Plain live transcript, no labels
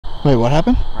Wait, what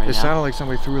happened? It sounded like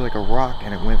somebody threw like a rock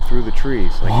and it went through the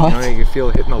trees. Like, what? you know, you can feel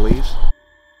it hitting the leaves.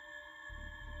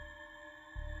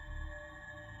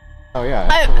 Oh yeah.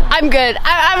 I'm good.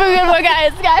 I'm a good one,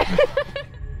 guys.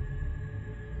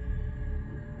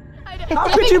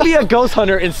 How could you be a ghost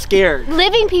hunter and scared?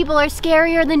 Living people are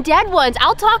scarier than dead ones.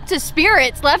 I'll talk to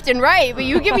spirits left and right, but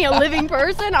you give me a living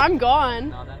person, I'm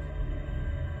gone.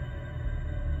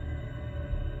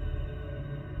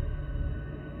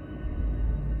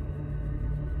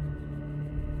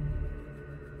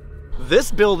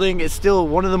 This building is still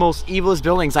one of the most evilest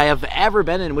buildings I have ever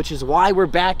been in, which is why we're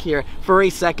back here for a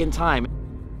second time.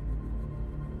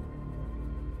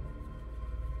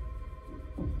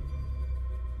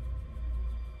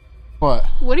 What?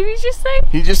 What did he just say?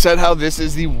 He just said how this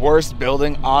is the worst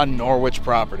building on Norwich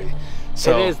property.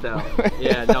 So. It is though.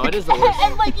 Yeah, no, it is the worst.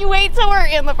 And like you wait till we're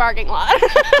in the parking lot.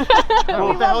 Well,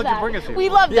 what the hell did you bring us here? We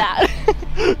love that.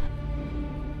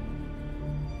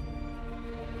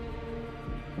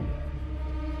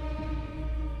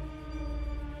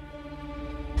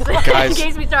 Guys, in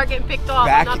case we start getting picked off,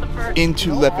 back not the first.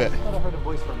 into Lippet.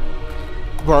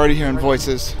 We're already hearing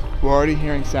voices. We're already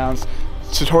hearing sounds.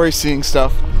 Satori's seeing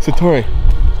stuff. Satori,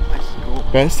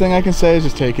 best thing I can say is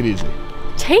just take it easy.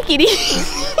 Take it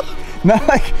easy. Not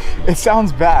like it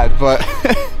sounds bad, but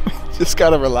just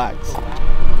gotta relax.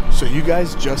 So you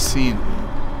guys just seen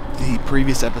the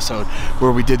previous episode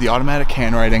where we did the automatic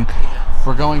handwriting.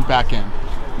 We're going back in.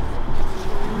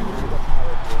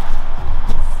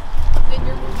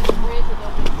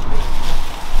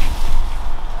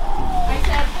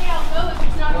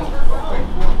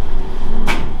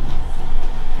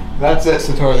 That's it,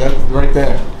 Satori. That's right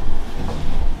there.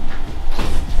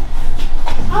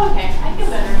 Oh, okay, I feel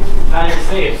better. Now you're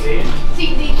safe, see?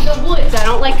 See, the woods, I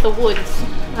don't like the woods.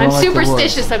 I'm like the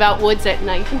superstitious about woods at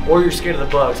night. Or you're scared of the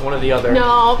bugs, one or the other.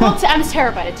 No, well, I'm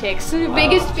terrified of ticks. The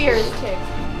biggest fear is ticks.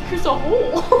 There's a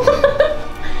hole.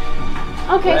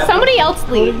 Okay, somebody else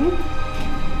lead.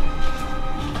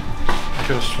 I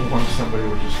could have sworn somebody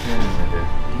was just standing right there.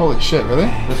 Holy shit, really?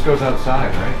 This goes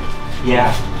outside, right?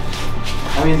 Yeah.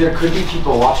 I mean, there could be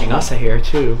people watching us here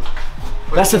too.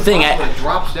 That's the thing. It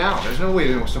drops down. There's no way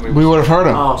somebody. We would have heard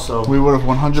him. Oh, so we would have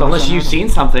 100%. So unless you've seen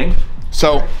something.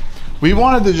 So, we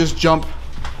wanted to just jump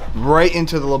right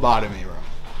into the lobotomy room.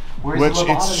 Where's which the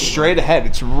lobotomy it's room? straight ahead.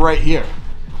 It's right here.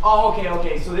 Oh,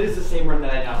 okay. So this is the same room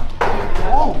that I know.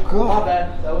 Oh, good. Not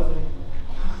bad. That was me.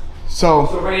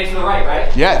 So right to the right,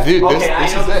 right? Yeah, dude. Okay, this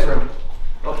I know is this it. room.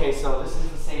 Okay, so this is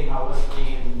the same house as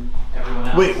me and everyone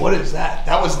else. Wait, what is that?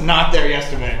 That was not there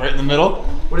yesterday. Right in the middle.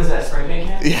 What is that? Spray paint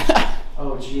can? Yeah.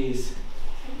 Oh, jeez.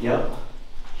 Yep.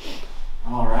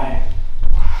 All right.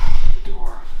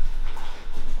 Door.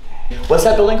 What's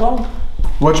that building called?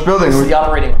 Which building? This is the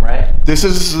operating room, right? This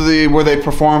is the where they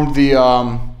performed the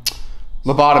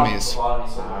lobotomies. Lobotomy,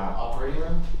 so operating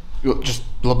room? Just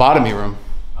lobotomy room.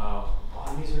 Oh,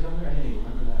 lobotomies are done there? I didn't even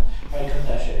remember that. All right, cut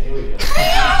that shit. Here we go.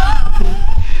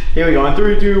 Here we go. On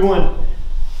 3, 2, 1.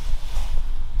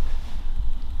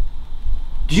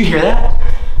 Did you hear that?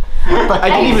 I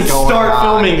didn't even start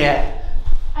filming yet.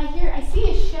 I see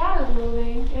a shadow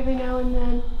moving every now and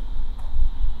then.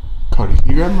 Cody, can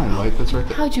you grab my light that's right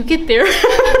there? How'd you get there?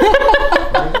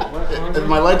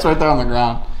 My light's right there on the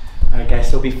ground. Alright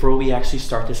guys, so before we actually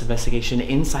start this investigation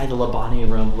inside the lobotomy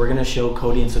room, we're gonna show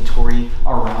Cody and Satori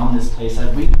around this place.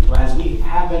 As we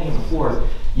have been here before,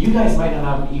 you guys might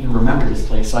not even remember this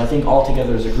place, so I think all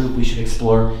together as a group we should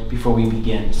explore before we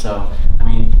begin. So, I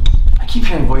mean, I keep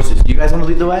hearing voices. Do you guys want to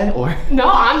lead the way, or? No,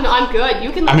 I'm good.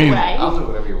 You can lead the way. I'll do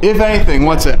whatever you want. If anything,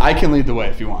 what's it? I can lead the way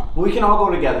if you want. Well, we can all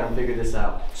go together and figure this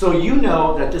out. So you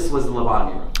know that this was the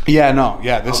lobotomy room. Yeah, no,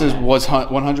 yeah. This Okay. was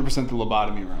 100% the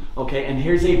lobotomy room. Okay, and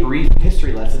here's a brief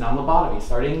history lesson on lobotomy,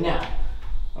 starting now.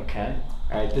 Okay?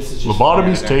 Alright, this is just...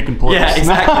 Lobotomy's taking place. Yeah,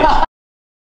 exactly.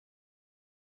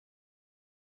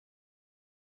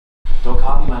 Don't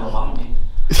copy my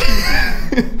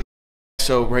lobotomy.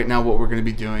 So right now what we're going to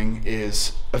be doing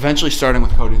is eventually starting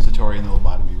with Cody and Satori in the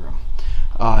lobotomy room.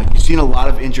 You've seen a lot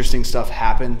of interesting stuff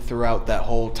happen throughout that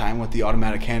whole time with the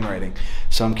automatic handwriting.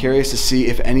 So I'm curious to see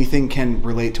if anything can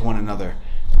relate to one another.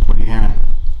 What are you hearing?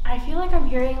 I feel like I'm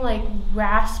hearing like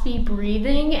raspy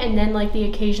breathing and then like the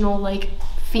occasional like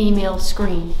female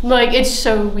scream. Like it's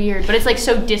so weird, but it's like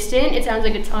so distant. It sounds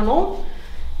like a tunnel.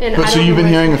 And But so you've been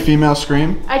hearing a female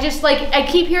scream? I just like, I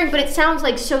keep hearing, but it sounds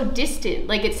like so distant.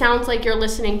 Like it sounds like you're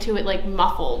listening to it like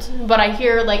muffled. But I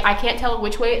hear like, I can't tell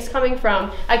which way it's coming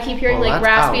from. I keep hearing like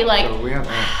raspy like, so we have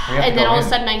to and then go all of a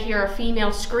in. sudden I hear a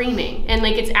female screaming. And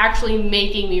like it's actually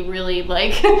making me really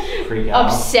like Freak out.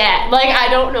 upset. Like I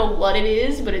don't know what it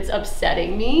is, but it's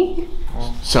upsetting me.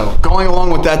 So going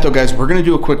along with that though, guys, we're gonna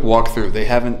do a quick walkthrough. They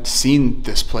haven't seen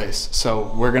this place,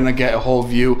 so we're gonna get a whole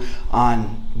view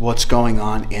on what's going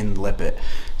on in Lippet.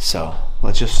 So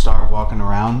let's just start walking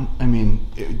around. I mean,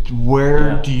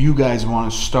 where do you guys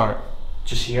want to start?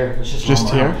 Just here. Let's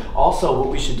just roam around. Also, what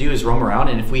we should do is roam around,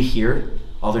 and if we hear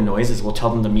other noises, we'll tell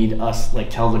them to meet us, like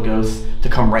tell the ghosts to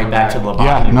come right back to the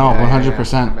lobotomy. Yeah, no,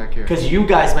 100%. Because you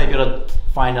guys might be able to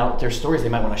find out their stories. They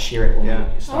might want to share it when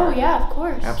we start. Oh yeah, of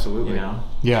course. Absolutely. You know?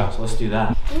 Yeah. So let's do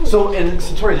that. So, and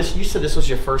Satori, you said this was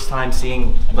your first time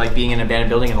seeing, like, being in an abandoned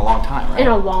building in a long time, right? In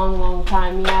a long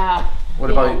time, yeah. What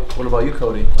about you,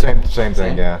 Cody? Same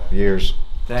thing, yeah. Years.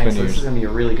 Dang, so this is gonna be a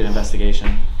really good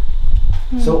investigation.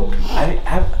 So,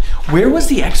 where was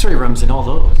the X-ray rooms in all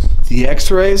those? The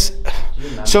X-rays.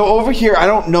 So over here, I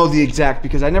don't know the exact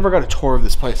because I never got a tour of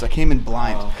this place. I came in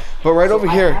blind. But right over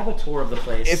here, I have a tour of the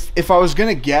place. If I was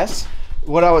gonna guess,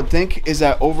 what I would think is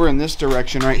that over in this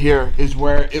direction right here is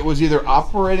where it was either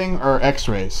operating or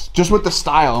X-rays, just with the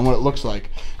style and what it looks like.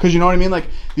 Because you know what I mean? Like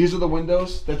these are the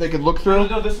windows that they could look through.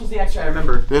 No, this was the X-ray. I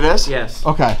remember. It is? Yes.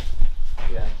 Okay.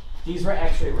 Yeah. These were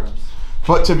X-ray rooms.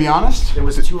 But to be honest, there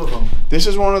was 2 of them. This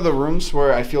is one of the rooms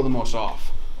where I feel the most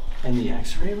off. In the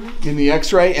X-ray room? In the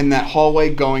X-ray, in that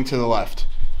hallway going to the left.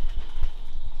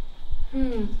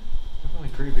 Definitely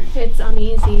creepy. It's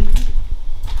uneasy.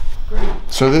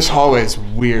 So this hallway is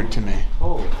weird to me.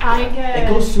 Oh. It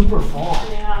goes super far.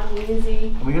 Yeah,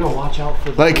 uneasy. We gotta watch out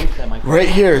for the like right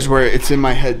here is where it's in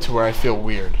my head to where I feel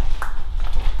weird.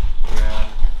 Yeah.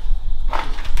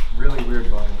 Really weird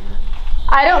vibe here.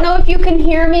 I don't know if you can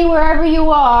hear me wherever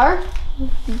you are,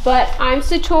 but I'm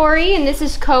Satori and this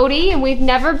is Cody and we've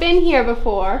never been here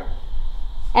before.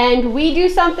 And we do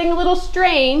something a little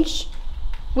strange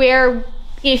where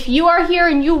if you are here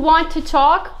and you want to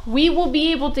talk, we will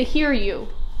be able to hear you.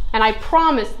 And I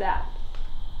promise that.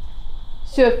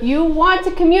 So if you want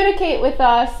to communicate with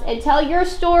us and tell your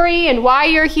story and why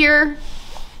you're here,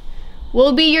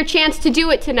 will be your chance to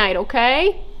do it tonight,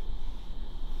 okay?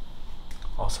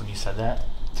 Also, you said that?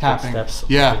 Tapping. Steps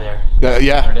yeah. over there.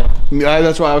 Yeah,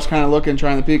 that's why I was kind of looking,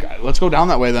 trying to peek. Let's go down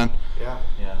that way then. Yeah.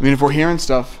 I mean, if we're hearing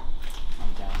stuff.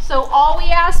 So all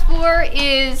we ask for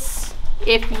is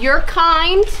if you're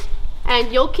kind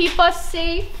and you'll keep us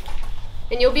safe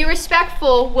and you'll be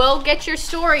respectful, we'll get your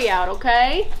story out,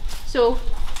 okay? So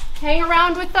hang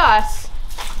around with us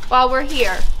while we're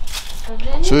here.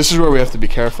 So this is where we have to be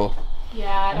careful.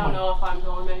 Yeah, I don't know if I'm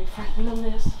going any further than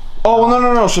this. Oh,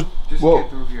 no. So, just whoa.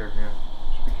 get through here, yeah.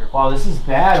 Just be careful. Wow, this is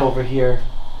bad over here.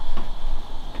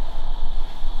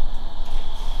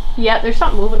 Yeah, there's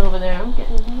something moving over there. I'm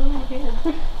getting here.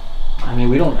 I mean,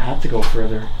 we don't have to go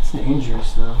further. It's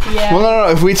dangerous, though. Yeah. Well,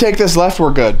 no. If we take this left,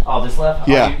 we're good. Oh, this left?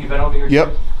 Yeah. Oh, you been over here?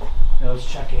 Yep. No,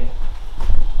 let's check it.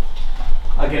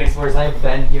 Again, explorers, I've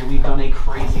been here. We've done a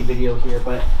crazy video here,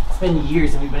 but it's been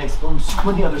years and we've been exploring so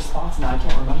many other spots now. I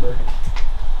can't remember.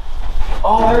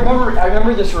 Oh, I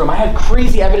remember this room. I had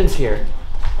crazy evidence here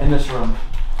in this room.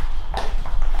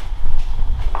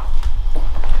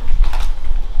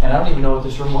 And I don't even know what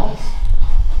this room was.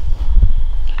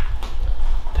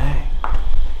 Dang.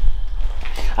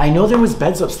 I know there was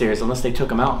beds upstairs, unless they took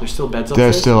them out. There's still beds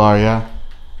upstairs? There still are, yeah.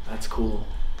 That's cool.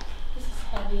 This is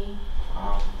heavy.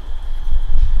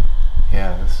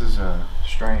 Yeah, this is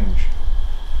strange.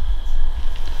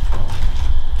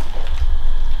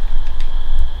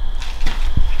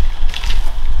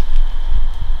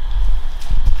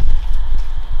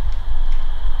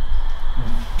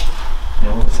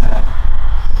 Yeah, what was that?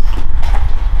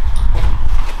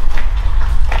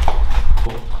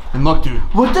 And look, dude.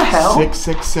 What the hell?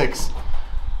 666.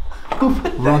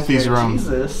 Ruthie's room.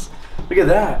 Jesus. Look at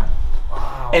that.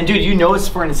 Wow. And dude, you know it's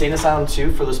for an insane asylum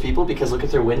too for those people because look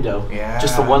at their window. Yeah.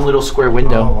 Just the one little square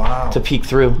window to peek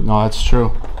through. No, that's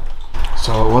true.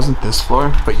 So it wasn't this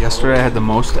floor, but yesterday I had the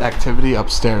most activity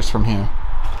upstairs from here.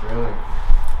 Really?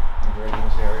 Right in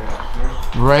this area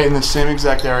upstairs? Right in the same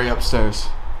exact area upstairs.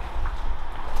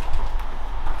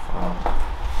 Wow.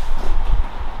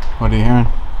 What are you hearing?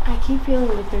 I keep feeling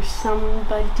like there's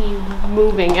somebody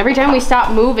moving. Every time we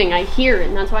stop moving, I hear it,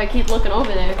 and that's why I keep looking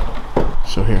over there.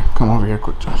 So here, come over here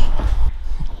quick, Josh.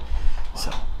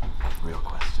 So, real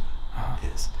question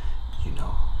is, you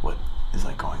know what is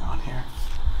like going on here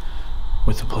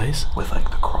With the place? with like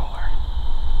the crawler?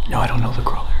 No, I don't know the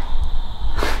crawler.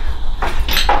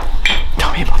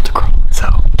 Tell me about the crawler. So,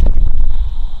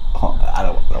 I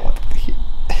don't want to hear.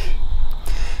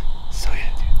 So yeah,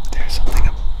 dude, there's something.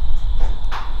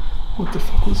 What the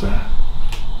fuck was that?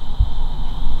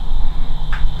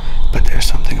 But there's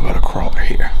something about a crawler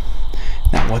here.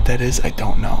 Now what that is, I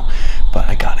don't know, but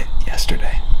I got it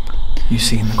yesterday. You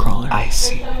seen the crawler? I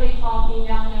see. Somebody talking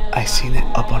down there. I seen it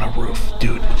up on a roof,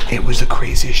 dude. It was the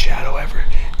craziest shadow ever,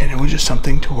 and it was just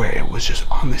something to where it was just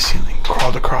on the ceiling,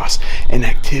 crawled across, and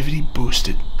activity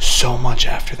boosted so much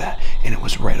after that, and it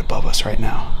was right above us right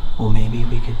now. Well, maybe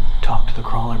we could talk to the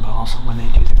crawler, but also when they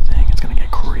do their thing, it's gonna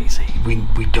get crazy.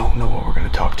 We don't know what we're gonna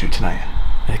talk to tonight.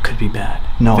 It could be bad.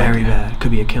 No Very idea. bad.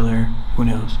 Could be a killer. Who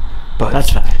knows? But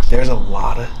That's facts. there's a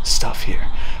lot of stuff here,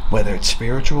 whether it's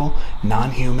spiritual,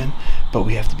 non-human, but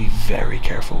we have to be very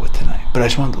careful with tonight. But I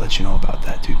just wanted to let you know about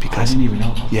that, dude, I because didn't even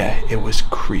know about yeah, it was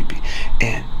creepy.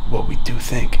 And what we do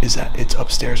think is that it's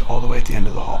upstairs all the way at the end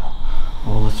of the hall.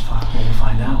 Well, we'll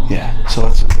find out. Yeah, so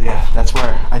that's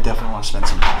where I definitely want to spend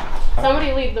some time.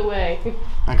 Somebody lead the way.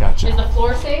 I got you. Is the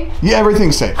floor safe? Yeah,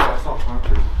 everything's safe.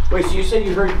 Wait, so you said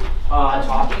you heard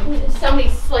talking?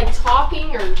 Somebody's like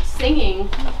talking or singing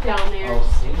down there.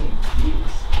 Oh, singing.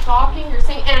 Jeez. Talking or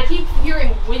singing. And I keep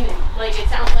hearing women. Like, it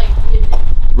sounds like women.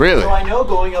 Really? So I know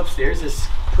going upstairs is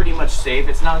pretty much safe.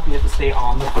 It's not like we have to stay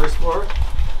on the first floor,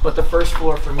 but the first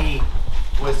floor for me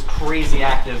was crazy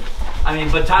active. I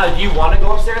mean, but Tyler, do you want to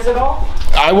go upstairs at all?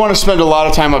 I want to spend a lot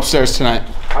of time upstairs tonight.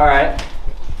 All right.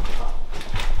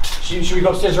 Should we go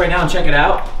upstairs right now and check it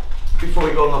out before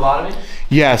we go in the lobotomy?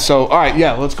 Yeah, so, all right,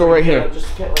 yeah, let's go right here.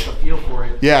 Just get like a feel for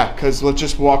it. Yeah, because let's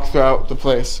just walk throughout the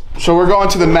place. So we're going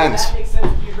to the men's. That makes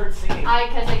sense if you heard singing.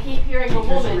 Because I keep hearing a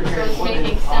woman, so it's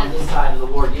making On this sense. side of the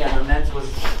ward, yeah, the men's was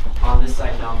on this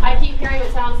side down there. I keep hearing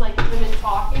it sounds like women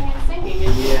talking and singing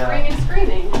and whispering and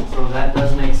screaming. So that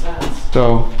does make sense.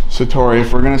 So, Satori,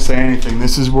 if we're going to say anything,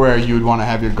 this is where you would want to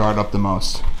have your guard up the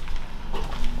most.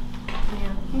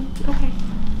 Okay.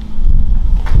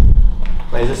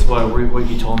 Wait, is this what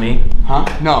you told me? Huh?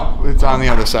 No, it's on the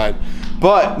other side.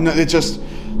 But no, it's just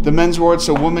the men's ward,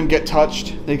 so women get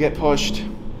touched, they get pushed.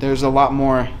 There's a lot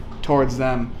more towards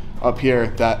them up here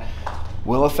that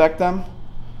will affect them.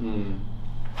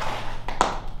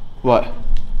 What?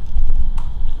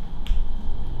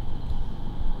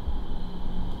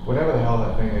 Whatever the hell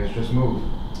that thing is, just move.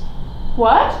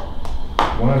 What?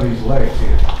 One of these legs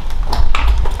here.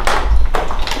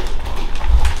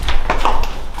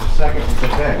 It's the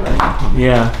bed, right?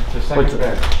 Yeah. The second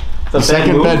bed. The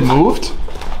second bed moved?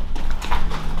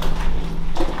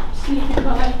 Sneaky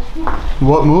bud.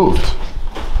 What moved?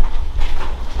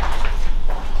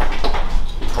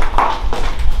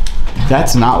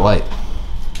 That's not light.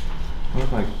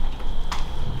 Look like.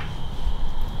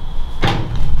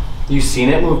 You seen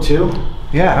it move too?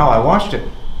 Yeah, no, I watched it.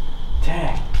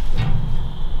 Dang.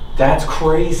 That's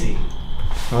crazy.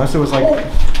 Unless it was like.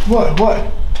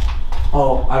 What?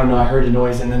 Oh, I don't know. I heard a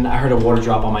noise and then I heard a water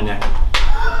drop on my neck.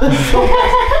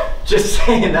 Just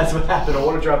saying, that's what happened. A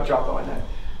water drop dropped on my neck.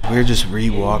 We're just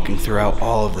re-walking throughout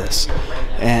all of this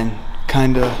and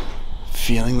kind of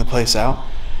feeling the place out.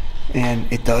 And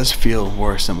it does feel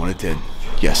worse than what it did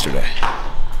yesterday,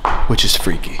 which is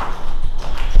freaky.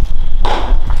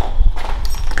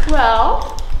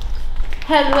 Well,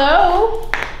 hello.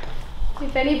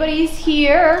 If anybody's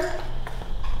here,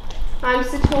 I'm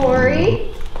Satori.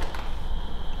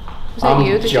 Was that I'm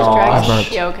you that just Josh. dragged? I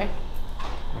burped. Yeah, okay.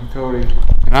 I'm Cody.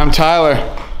 And I'm Tyler.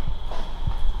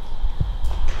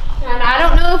 And I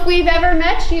don't know if we've ever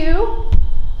met you,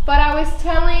 but I was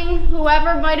telling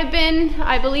whoever might have been,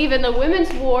 I believe in the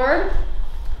women's ward,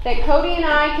 that Cody and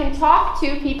I can talk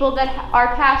to people that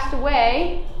are passed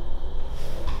away.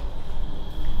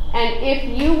 And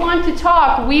if you want to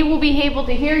talk, we will be able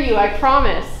to hear you, I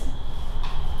promise.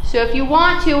 So if you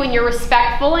want to, and you're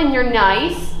respectful and you're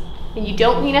nice, and you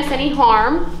don't mean us any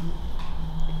harm,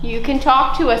 you can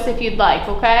talk to us if you'd like,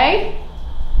 okay?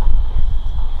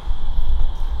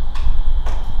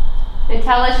 And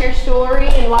tell us your story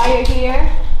and why you're here.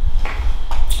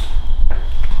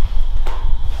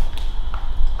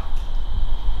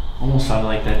 Almost sounded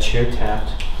like that chair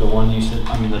tapped. The one you said,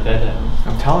 the bed that moved.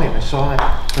 I'm telling you, I saw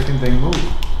that freaking thing move.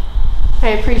 I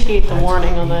appreciate the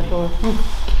warning on that door.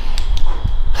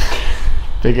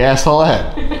 Big asshole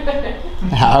head.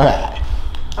 All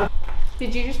right.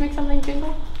 Did you just make something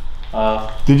jingle?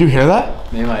 Did you hear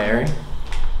that? Maybe my airing?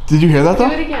 Did you hear that Do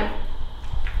though? it again.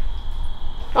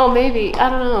 Oh, maybe. I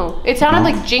don't know. It sounded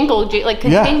like jingle, like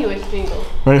continuous jingle.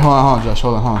 Ready? Hold on, Josh.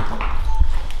 Hold on.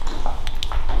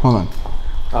 Hold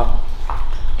on.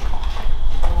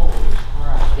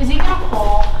 Is he gonna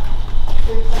call?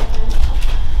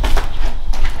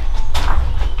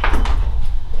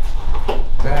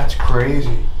 That's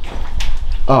crazy.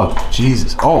 Oh,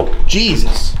 Jesus. Oh,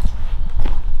 Jesus.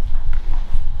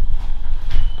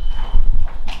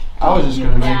 I was just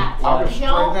gonna make that. it. I'll just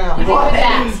Don't straight down. do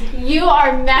that. You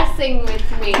are messing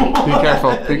with me. Be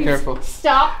careful. Be careful.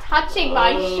 Stop touching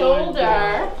my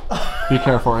shoulder. Be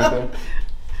careful right there.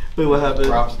 Wait, what happened?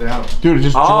 Drops down. Dude, it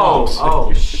just drops.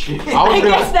 Oh shit. I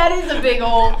guess that is a big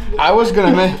old. I was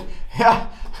gonna make. Yeah.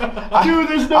 Dude,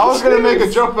 there's no I was gonna make a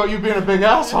stairs. joke about you being a big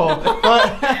asshole,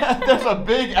 but there's a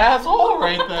big asshole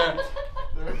right there.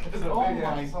 Oh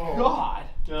my God.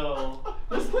 No.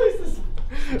 This place is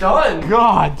done.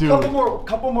 God, dude.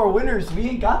 Couple more winners. We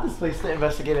ain't got this place to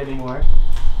investigate anymore.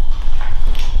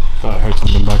 Thought I heard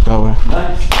something back that way.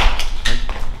 Nice.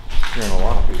 Hearing a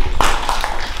lot of people.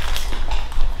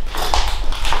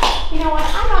 You know what?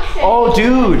 I'm not saying. Oh,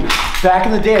 dude. Back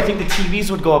in the day, I think the TVs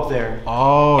would go up there.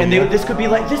 Oh, And yeah. this could be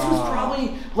like, this was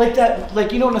probably like that,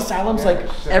 like, you know, in asylums, like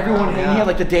everyone hanging out,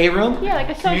 like the day room. Yeah, like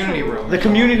a social Community room. The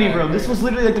community room. This was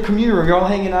literally like the community room. You're all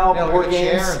hanging out, Yeah, board like a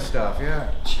chair and games. stuff, yeah.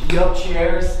 You have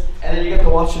chairs, and then you get to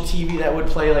watch the TV that would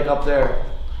play like up there,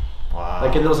 Wow.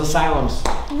 like in those asylums,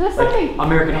 Is this like something?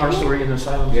 American Horror Story in the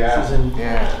asylums. Yeah, This is in,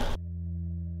 yeah.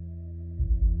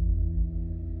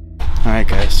 All right,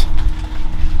 guys.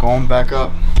 Going back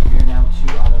up. You're now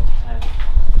 2 out of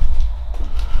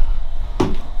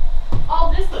 10.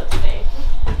 All this looks safe.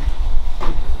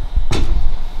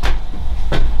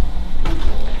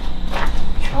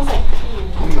 Smells like pee.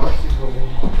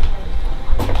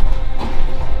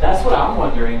 That's what I'm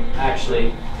wondering.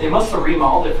 Actually, they must have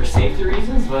remodeled it for safety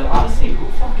reasons, but honestly, who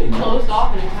fucking knows? Closed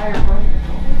off an entire room.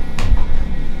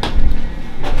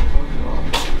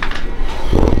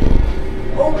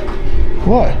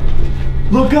 What?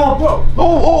 Look up! Whoa!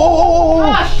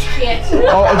 Oh shit!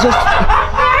 Oh, it just.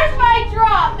 There's my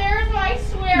drop. There's my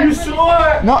swear. You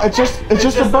swore! No, it's just a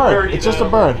bird. birdie, It's just a though.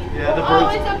 bird. Yeah, the Oh,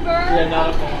 birds. it's a bird. Yeah, not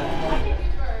a bird. I can do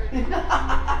bird.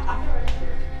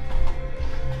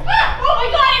 Oh my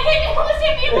god! It hit me! Almost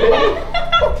hit me in the head.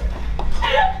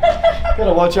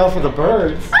 Gotta watch out for the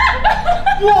birds.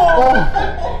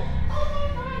 Oh.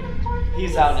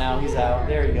 He's out now. He's out.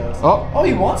 There he goes. Oh. Oh,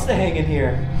 he wants to hang in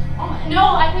here.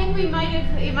 No, I think it might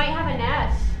have a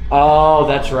nest, Oh,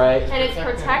 that's right. and it's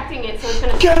protecting it, so it's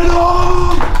gonna. Get it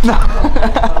off! No.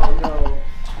 Oh no.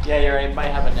 Yeah, you're right. It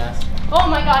might have a nest. Oh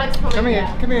my god, it's coming. Come here,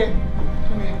 back. come here,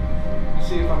 come here. Let's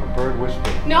see if I'm a bird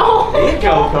whisperer. No. There you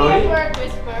go, Don't be Cody. a bird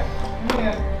whisper. Come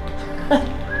here.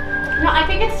 No, I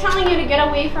think it's telling you to get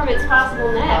away from its possible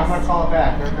I'm gonna nest. call it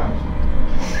back. Here it comes.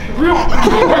 Oh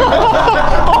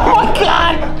my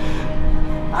god!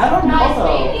 I don't Guys, know.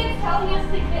 maybe it's telling us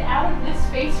to get out of this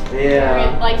space where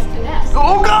Yeah. it likes to nest.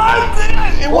 Oh God!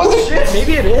 It Oh wasn't. shit,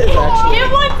 maybe it is actually. It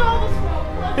wants all the smoke.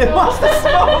 Let's It go. wants the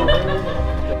smoke.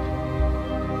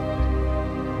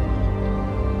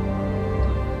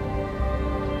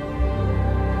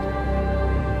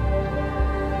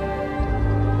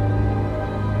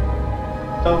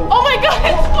 Oh my god,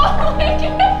 it's falling!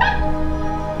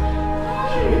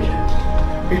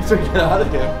 We have to get out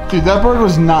of here. Dude, that bird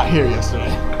was not here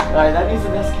yesterday. Alright, that means the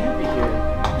nest can't be here.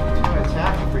 I'm gonna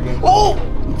attack him for you. Oh!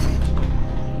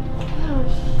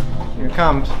 Here it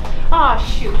comes. Oh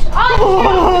shoot.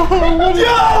 Oh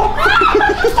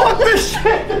Fuck this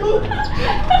shit!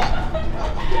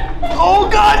 Oh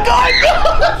God! God!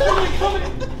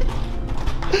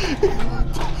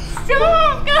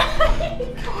 Stop, guys!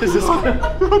 Is this gonna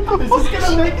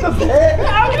make the bit?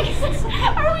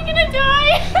 Are we gonna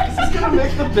die? Is this gonna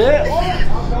make the bit? Oh,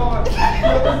 I'm going.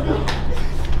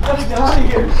 Gotta get out of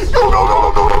here. Go! Go! Go!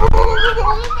 Go! Go! Go! Go!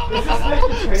 Does this make the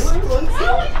trailer? Oh, we just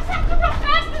have to run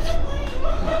fast as a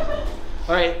flame.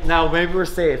 Alright, now maybe we're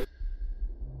safe.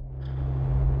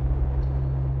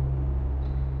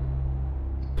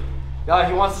 God,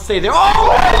 he wants to stay there. Oh!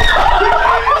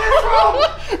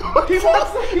 He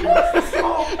wants to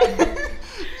smoke.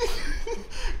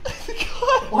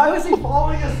 Why was he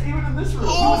following us even in this room?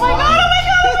 Oh my god, oh my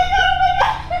god, oh my god, oh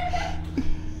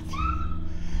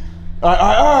my god!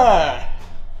 Alright.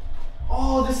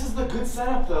 Oh, this is the good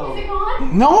setup though. Is it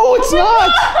gone? No, it's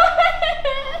not.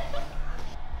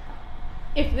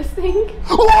 If this thing.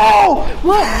 Whoa!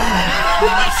 What?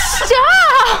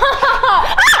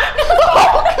 Stop!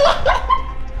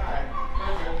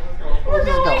 We're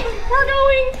going. We're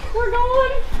going. We're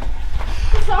going.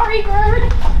 Sorry, bird.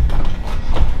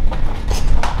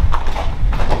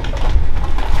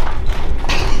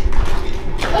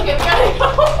 Okay, we gotta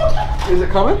go. Is it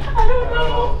coming? I don't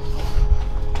know.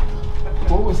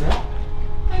 What was that?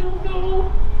 I don't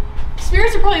know.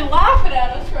 Spirits are probably laughing at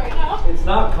us right now. It's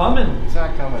not coming. It's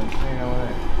not coming. You know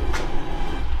what?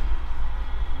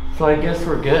 So I guess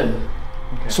we're good.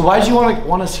 Okay. So why did you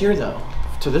want us here though?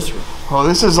 To this room? Well,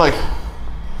 this is like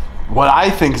what I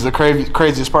think is the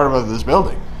craziest part about this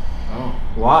building. Oh.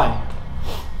 Why?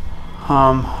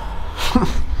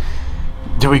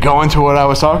 Do we go into what I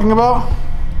was talking about?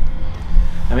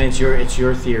 I mean, it's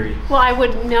your theory. Well, I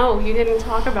wouldn't know. You didn't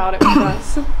talk about it with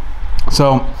us.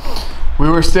 So, we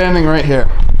were standing right here.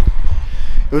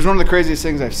 It was one of the craziest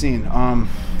things I've seen.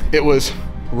 It was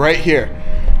right here,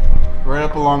 right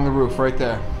up along the roof, right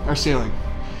there, our ceiling,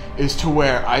 is to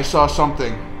where I saw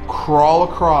something crawl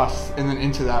across and then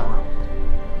into that room.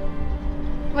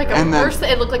 Like a person?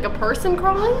 It looked like a person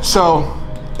crawling? So,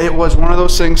 it was one of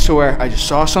those things to where I just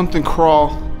saw something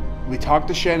crawl. We talked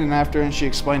to Shannon after, and she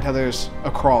explained how there's a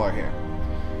crawler here.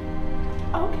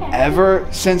 Okay. Ever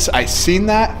since I seen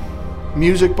that,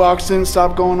 music box didn't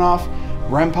stop going off,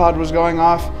 REM pod was going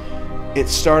off, it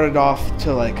started off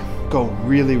to like go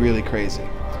really, really crazy.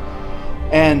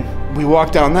 And we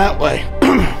walked down that way.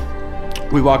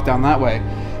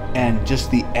 And just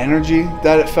the energy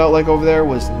that it felt like over there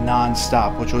was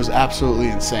non-stop, which was absolutely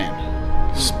insane.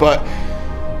 But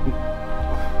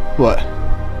what?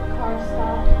 Car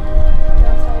stopped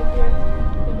outside here.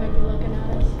 They might be looking at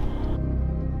us.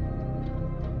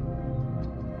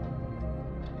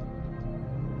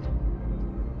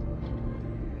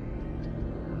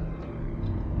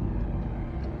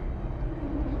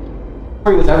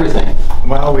 With everything.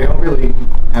 Well, we don't really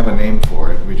have a name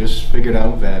for it. We just figured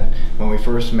out that when we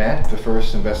first met, the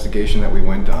first investigation that we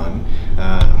went on,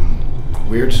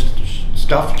 weird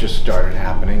stuff just started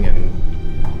happening,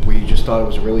 and we just thought it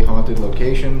was a really haunted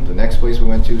location. The next place we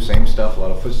went to, same stuff, a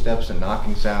lot of footsteps and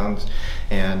knocking sounds,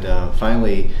 and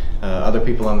finally other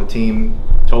people on the team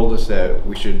told us that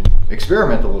we should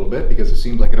experiment a little bit because it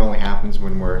seems like it only happens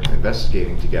when we're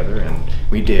investigating together, and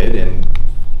we did. And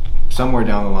somewhere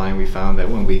down the line we found that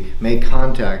when we make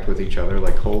contact with each other,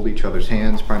 like hold each other's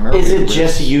hands primarily. Is it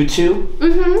just you two?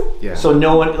 Mm-hmm. Yeah. So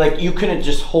no one, like you couldn't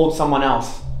just hold someone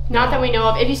else? Not that we know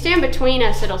of. If you stand between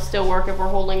us, it'll still work if we're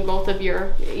holding both of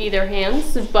your either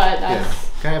hands, but that's...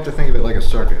 Yeah, kind of have to think of it like a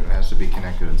circuit. It has to be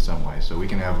connected in some way. So we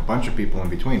can have a bunch of people in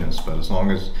between us, but as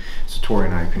long as Satori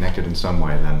and I are connected in some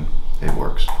way, then it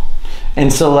works.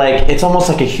 And so like, it's almost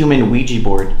like a human Ouija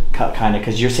board, kind of,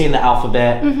 because you're saying the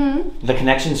alphabet, the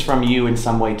connection's from you in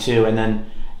some way too, and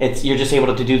then you're just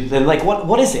able to do, then like,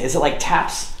 what is it? Is it like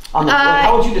taps on the, like,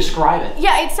 how would you describe it?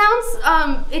 Yeah, it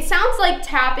sounds like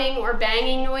tapping or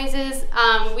banging noises.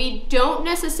 We don't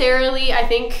necessarily,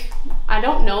 I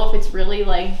don't know if it's really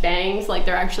like bangs, like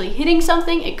they're actually hitting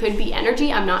something. It could be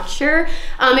energy, I'm not sure.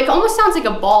 It almost sounds like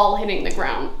a ball hitting the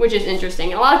ground, which is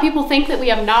interesting. And a lot of people think that we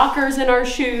have knockers in our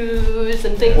shoes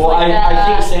and things like that.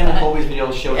 I think Sam and Colby's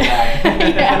video showed that.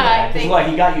 Yeah, I think. What,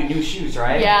 he got you new shoes,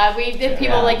 right? Yeah, if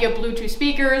people like your Bluetooth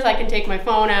speakers, I can take my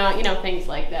phone out, you know, things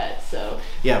like that, so.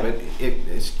 Yeah, but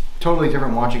it's totally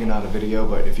different watching it on a video,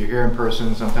 but if you're here in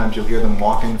person, sometimes you'll hear them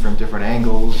walking from different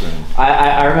angles. And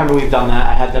I remember we've done that.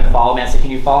 I had them follow me. I said,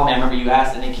 can you follow me? I remember you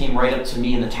asked, and they came right up to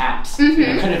me in the taps. I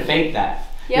couldn't fake that.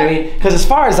 You know what I mean? Because as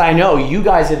far as I know, you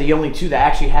guys are the only two that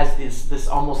actually has this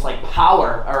almost like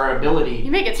power or ability.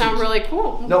 You make it sound really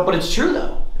cool. No, but it's true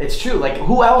though. It's true. Like,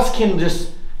 who else can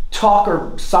just talk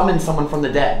or summon someone from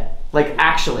the dead? Like,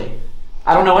 actually,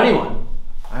 I don't know anyone.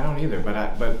 I don't either,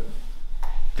 but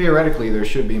theoretically, there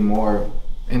should be more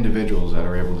individuals that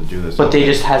are able to do this. But they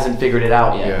just hasn't figured it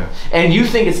out yet. Yeah. And you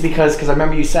think it's because I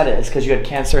remember you said it's because you had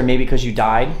cancer and maybe because you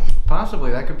died?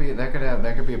 Possibly, that could be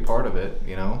a part of it,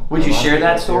 you know. Would you share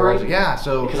that story? Yeah,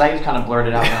 so because I just kind of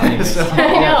blurted out now anyways.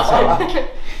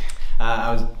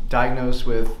 I was diagnosed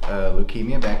with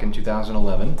leukemia back in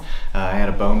 2011. I had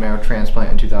a bone marrow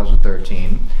transplant in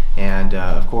 2013, and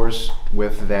of course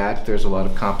with that there's a lot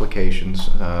of complications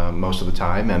most of the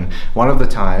time, and one of the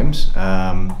times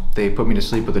they put me to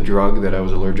sleep with a drug that I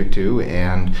was allergic to,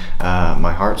 and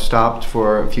my heart stopped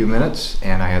for a few minutes,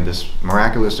 and I had this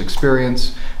miraculous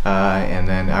experience, and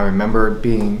then I remember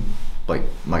being like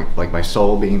my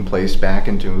soul being placed back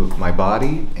into my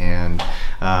body, and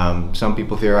some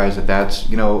people theorize that that's,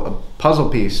 you know, a puzzle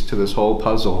piece to this whole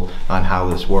puzzle on how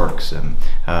this works. And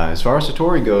as far as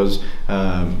Satori goes,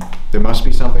 there must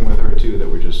be something with her too that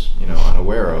we're just, you know,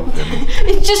 unaware of.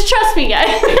 And just trust me, guys.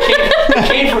 It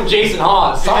came from Jason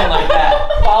Hawes, something like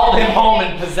that. Followed him home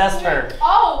and possessed her.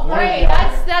 Oh, great.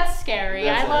 That's scary.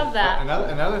 I love that.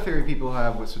 Another theory people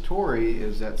have with Satori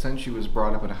is that since she was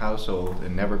brought up in a household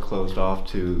and never closed off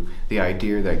to the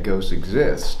idea that ghosts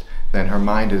exist, then her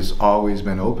mind has always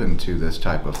been open to this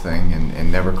type of thing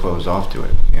and never closed off to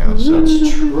it. You know, so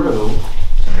that's true.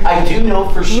 I do know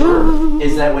for sure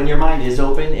is that when your mind is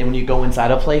open and when you go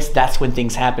inside a place, that's when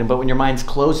things happen. But when your mind's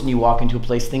closed and you walk into a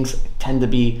place, things tend to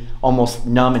be almost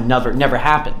numb and never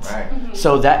happens. Right.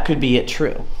 So that could be it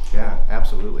true. Yeah,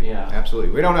 absolutely. Yeah.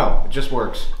 Absolutely. We don't know. It just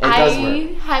works. It does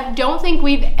work. I don't think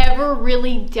we've ever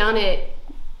really done it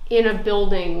in a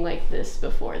building like this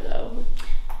before, though.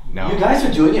 No. You guys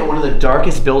are doing it in one of the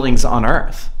darkest buildings on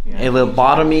Earth. Yeah. A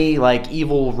lobotomy, like,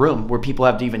 evil room where people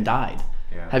have even died.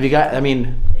 Yeah. Have you guys, I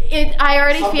mean... I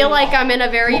already feel like I'm in a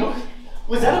very...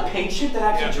 Was that a patient that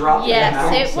actually dropped Yes, in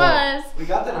the mouth? it was. We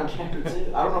got that on camera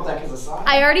too. I don't know if that gives a sign.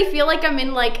 I already feel like I'm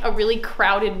in like a really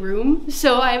crowded room,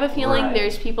 so I have a feeling Right.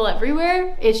 there's people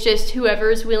everywhere. It's just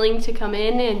whoever's willing to come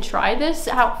in and try this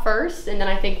out first, and then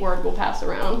I think word will pass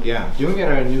around. Yeah, doing it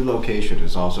at a new location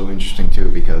is also interesting too,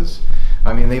 because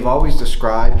I mean, they've always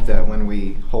described that when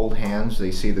we hold hands,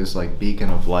 they see this like beacon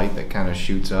of light that kind of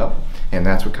shoots up, and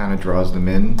that's what kind of draws them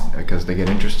in because they get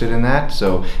interested in that.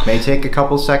 So it may take a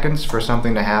couple seconds for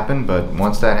something to happen, but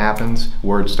once that happens,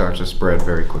 word starts to spread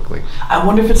very quickly. I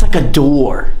wonder if it's like a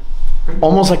door.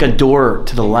 Almost like a door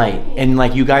to the light, and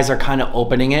like you guys are kind of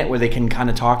opening it where they can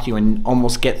kind of talk to you and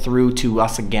almost get through to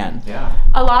us again. Yeah.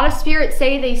 A lot of spirits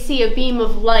say they see a beam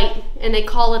of light, and they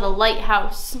call it a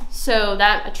lighthouse, so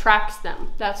that attracts them.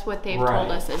 That's what they've Right.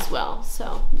 told us as well,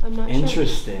 so I'm not sure.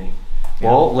 Interesting.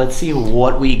 Well, let's see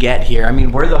what we get here. I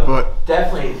mean, we're the But-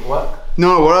 definitely what.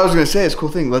 No, what I was going to say is cool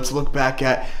thing. Let's look back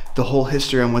at the whole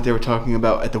history on what they were talking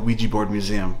about at the Ouija board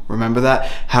museum. Remember that?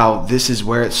 How this is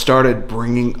where it started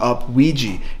bringing up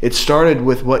Ouija. It started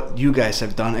with what you guys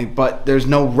have done, but there's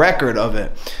no record of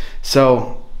it.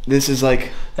 So this is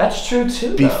like, That's true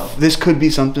too, though. this could be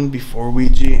something before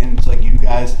Ouija, and it's like you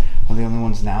guys are the only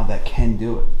ones now that can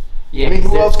do it. Yeah, I mean, who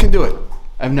because else can do it?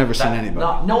 I've never seen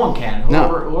anybody. No one can. No.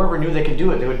 Whoever knew they could do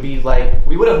it, they would be like,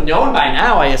 we would have known by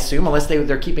now, I assume, unless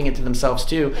they're keeping it to themselves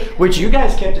too. Which you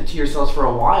guys kept it to yourselves for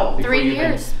a while. before 3 you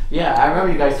even- years. Yeah, I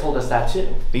remember you guys told us that too.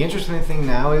 The interesting thing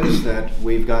now is that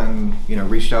we've gotten,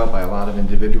 reached out by a lot of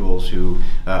individuals who,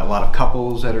 a lot of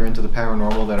couples that are into the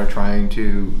paranormal that are trying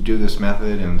to do this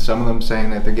method, and some of them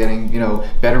saying that they're getting,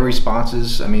 better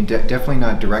responses. I mean, definitely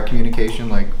not direct communication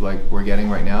like we're getting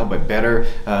right now, but better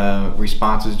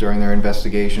responses during their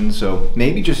investigations. So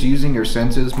maybe just using your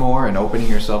senses more and opening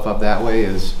yourself up that way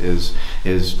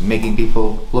is making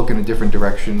people look in a different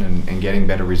direction and getting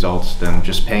better results than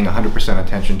just paying 100%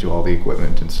 attention to all the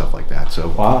equipment and stuff like that. So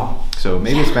Wow. so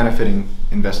maybe it's benefiting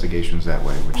investigations that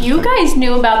way. Which is You kind of- guys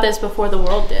knew about this before the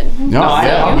world did. No,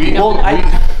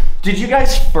 Did you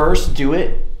guys first do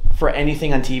it for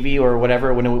anything on TV or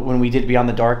whatever when we did Beyond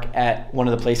the Dark at one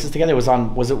of the places together?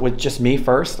 Was it with just me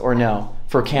first or no?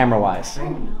 For camera wise?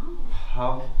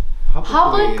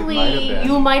 Publicly,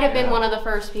 you might have been one of the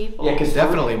first people. Yeah, because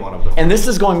Definitely one of them. And this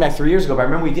is going back 3 years ago, but I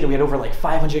remember we did it. We had over like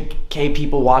 500K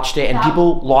people watched it, and Yeah.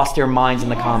 people lost their minds in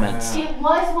the comments. It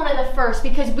was one of the first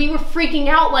because we were freaking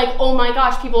out like, oh my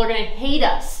gosh, people are gonna hate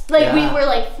us. Like we Yeah. were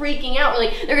like freaking out. We're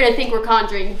like, they're gonna think we're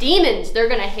conjuring demons. They're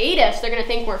gonna hate us. They're gonna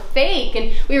think we're fake.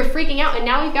 And we were freaking out. And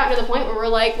now we've gotten to the point where we're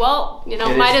like, well, It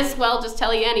might is- as well just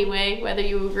tell you anyway, whether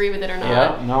you agree with it or not.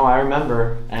 Yeah, no, I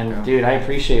remember. And Yeah. dude, I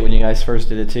appreciate when you guys first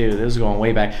did it too. This is going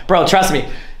way back. Bro, trust me,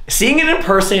 seeing it in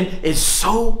person is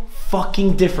so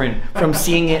fucking different from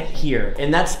seeing it here.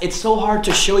 And it's so hard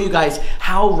to show you guys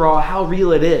how raw, how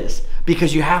real it is,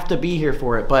 because you have to be here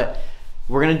for it. But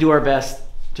we're gonna do our best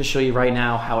to show you right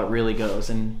now how it really goes,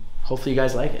 and hopefully you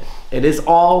guys like it. It is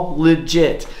all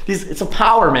legit. It's a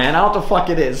power, man. I don't know what the fuck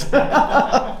it is.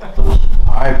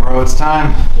 All right, bro, it's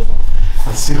time.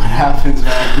 Let's see what happens,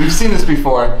 man. We've seen this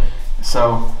before,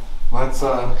 so let's.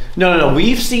 No.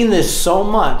 We've seen this so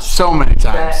much. So many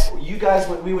times. That you guys,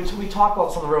 we talk about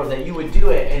this on the road, that you would do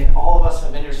it, and all of us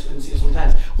have been interested in seeing it so many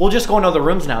times. We'll just go in other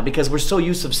rooms now because we're so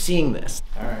used to seeing this.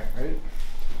 All right, ready?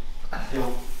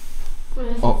 What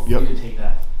is Oh, You yep. can take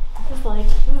that. this? It's like,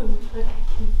 okay.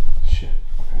 Shit.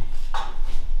 Okay.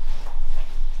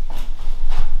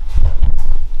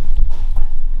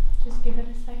 Just give it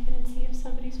a second and see if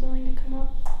somebody's willing to come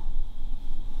up.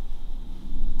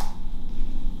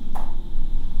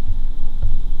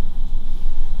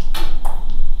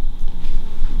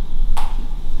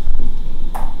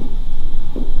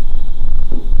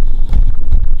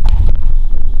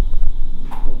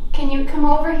 Can you come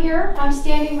over here? I'm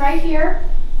standing right here,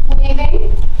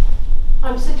 waving.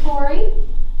 I'm Satori.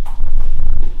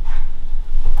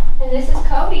 And this is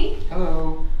Cody.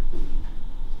 Hello.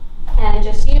 And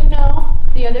just so you know,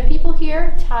 the other people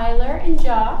here, Tyler and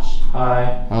Josh,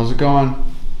 Hi. How's it going?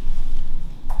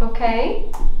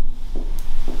 okay?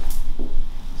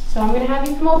 So I'm gonna have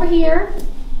you come over here.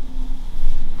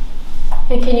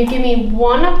 And can you give me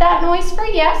 1 of that noise for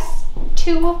yes,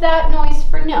 2 of that noise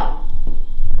for no?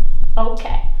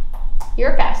 Okay,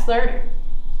 you're a fast learner.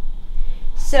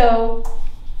 So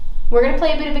we're gonna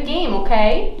play a bit of a game,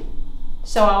 okay?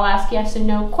 So I'll ask yes and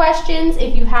no questions.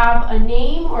 If you have a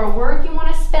name or a word you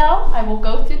want to spell, I will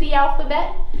go through the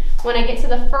alphabet. When I get to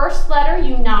the first letter,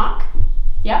 you knock.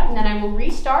 Yep, and then I will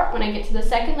restart. When I get to the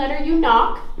second letter, you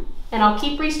knock. And I'll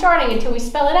keep restarting until we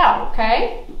spell it out,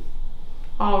 okay?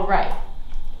 All right.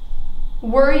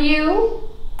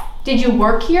 Did you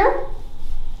work here?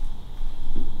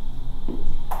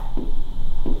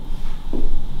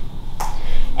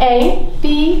 A,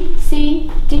 B,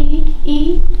 C, D,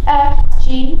 E, F,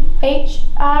 G, H,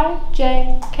 I,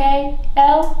 J, K,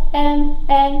 L, M,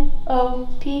 N, O,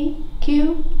 P,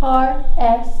 Q, R,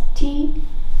 S, T,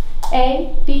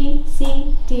 A, B,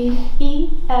 C, D, E,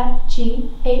 F, G,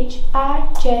 H,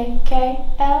 I, J, K,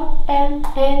 L, M,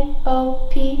 N, O,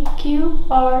 P, Q,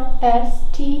 R, S,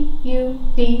 T, U,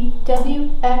 V,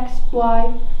 W, X,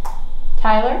 Y.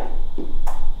 Tyler?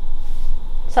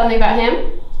 Something about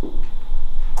him?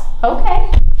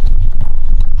 Okay.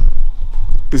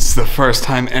 This is the first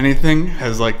time anything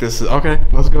has like this. Okay,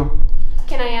 let's go.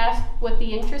 Can I ask what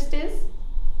the interest is?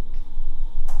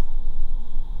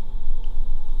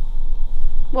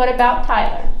 What about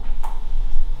Tyler?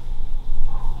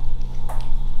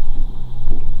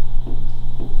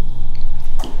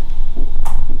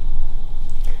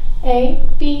 A,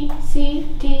 B, C,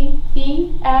 D,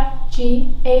 E, F,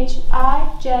 G, H,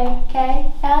 I, J,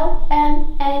 K, L,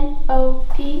 M, N, O,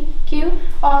 P, Q,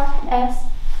 R, S,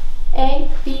 A,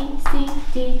 B, C,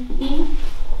 D, E,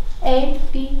 A,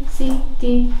 B, C,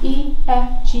 D, E,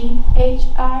 F, G, H,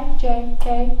 I, J,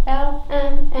 K, L,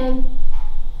 M, N,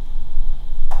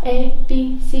 A,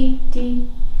 B, C, D.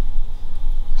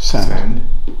 Send.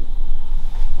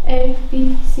 A,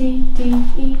 B, C, D,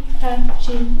 E, F,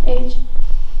 G, H.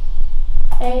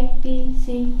 A, B,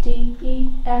 C, D, E,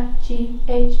 F, G,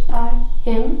 H, I,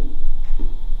 him.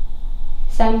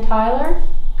 Send Tyler.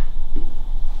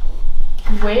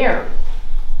 Where?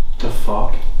 The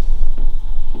fuck?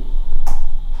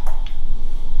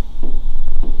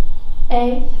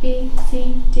 A, B,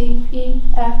 C, D, E,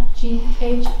 F, G,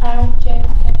 H, I, J,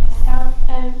 K, L,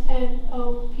 M, N,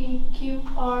 O, P, Q,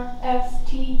 R, S,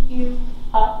 T, U,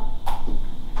 up.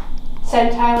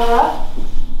 Send Tyler up.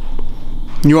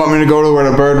 You want me to go to where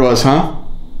the bird was, huh?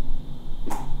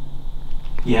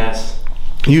 Yes.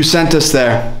 You sent us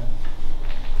there.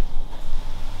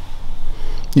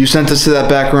 You sent us to that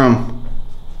back room.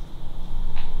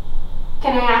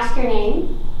 Can I ask your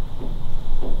name?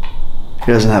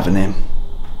 He doesn't have a name.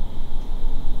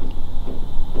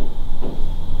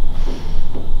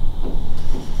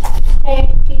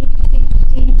 A, B, C,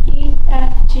 D, E,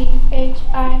 F, G, H,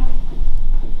 I.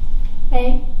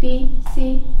 A, B,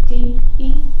 C, D,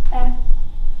 E, F.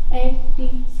 A,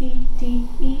 B, C, D,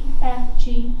 E, F,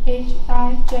 G, H,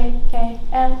 I, J, K,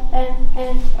 L, M,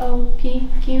 N, O, P,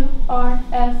 Q, R,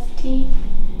 S, T,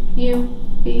 U,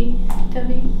 V,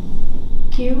 W,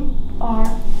 Q,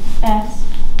 R, S,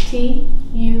 T,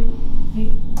 U,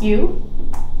 V, U.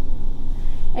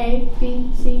 A,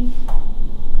 B, C,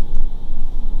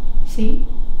 C.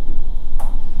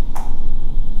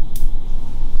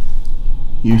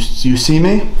 You see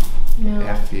me? No.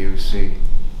 F-U-C.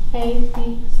 A,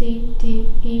 B, C, D,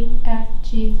 E, F,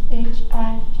 G, H,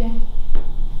 I, J.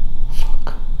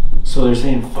 Fuck. So they're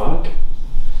saying fuck?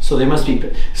 So they must be.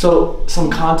 So some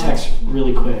context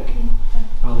really quick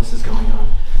while this is going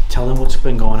on. Tell them what's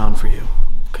been going on for you.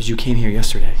 Because you came here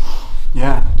yesterday.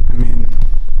 Yeah, I mean,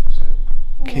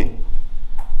 can't.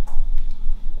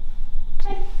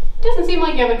 It doesn't seem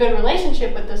like you have a good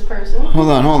relationship with this person. Hold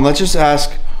on. Let's just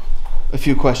ask a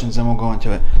few questions, then we'll go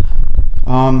into it.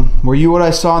 Were you what I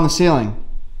saw on the ceiling?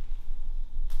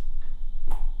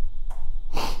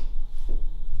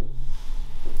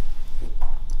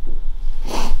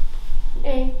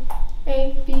 A,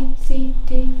 B, C,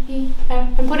 D, E,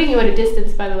 F. I'm putting you at a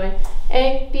distance, by the way.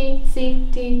 A, B, C,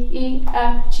 D, E,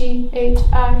 F, G, H,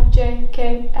 I, J,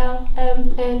 K, L,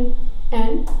 M, N,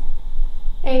 N.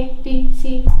 A, B,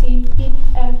 C, D, E,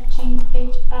 F, G,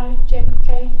 H, I, J,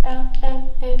 K, L, M,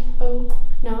 N, O.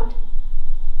 Not.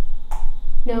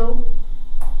 No.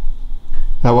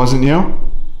 That wasn't you?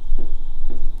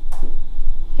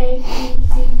 A, B,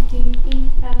 C, D, E,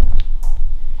 F.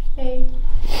 A,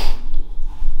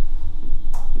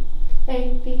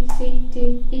 B, C,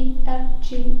 D, E, F,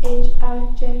 G, H, I,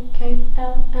 J, K,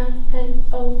 L, M, N,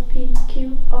 O, P,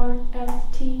 Q, R, S,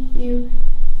 T, U.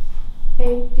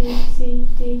 A, B, C,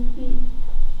 D, E,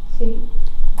 C.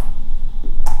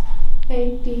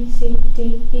 A, B, C,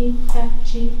 D, E, F,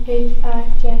 G, H,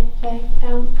 I, J, K,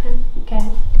 L, M, K.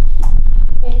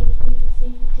 A, B,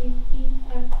 C, D, E,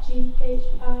 F, G, H,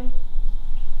 I.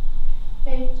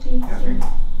 A, B, C. Effing.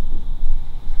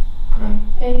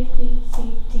 Run. A, B,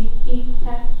 C, D, E,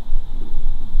 F.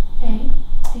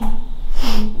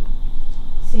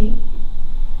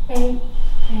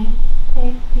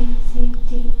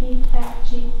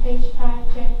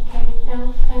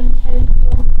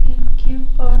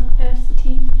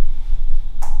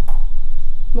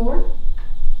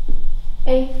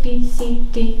 C,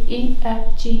 D, E,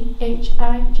 F, G, H,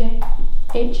 I, J,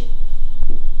 H.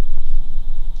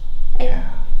 Yeah.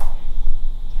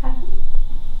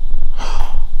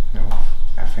 No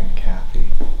effing Kathy.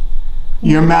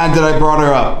 You're mad that I brought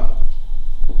her up.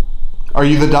 Are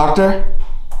you the doctor?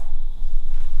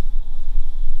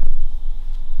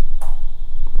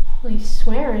 Well, he's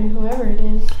swearing, whoever it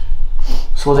is.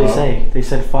 So what they say? They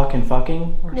said fucking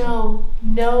fucking? Or No,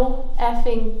 no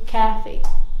effing Kathy.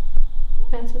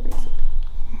 That's what they said.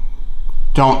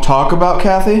 Don't talk about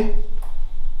Kathy?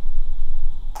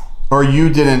 Or you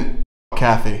didn't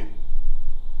Kathy?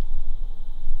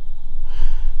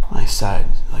 My side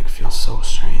like feels so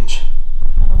strange.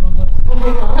 I don't know what's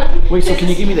going on. Wait, so can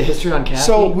you give me the history on Kathy?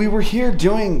 So we were here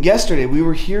doing yesterday. We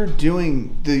were here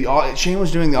doing Shane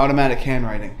was doing the automatic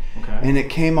handwriting, Okay. and it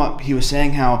came up. He was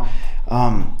saying how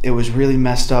it was really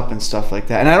messed up and stuff like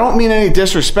that. And I don't mean any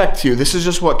disrespect to you. This is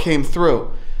just what came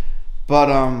through. But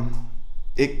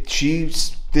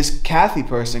this Kathy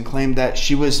person claimed that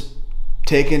she was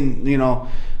taken,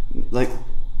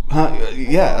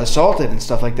 assaulted and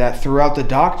stuff like that throughout the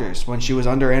doctors when she was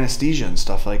under anesthesia and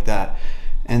stuff like that.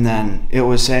 And then it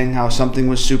was saying how something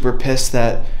was super pissed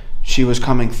that she was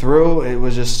coming through. It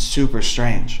was just super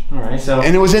strange. All right, so.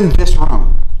 And it was in this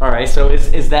room. All right, so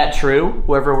is that true?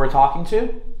 Whoever we're talking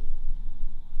to?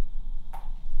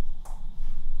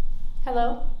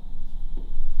 Hello?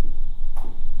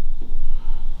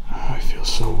 Oh, I feel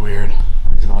so weird.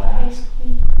 He's about to ask.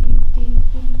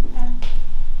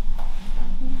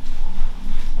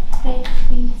 A,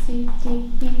 B, C,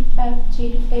 D, E, F,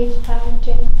 G, H, I,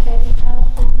 J, K,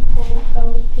 L, M, N,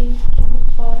 O, P, Q,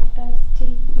 R, S,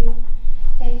 T, U,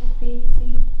 A, B,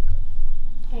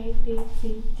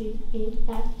 C, D, E,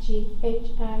 F, G,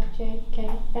 H, I, J, K,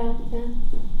 L, M,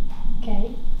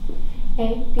 K,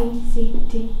 A, B, C,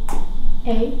 D,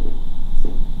 A.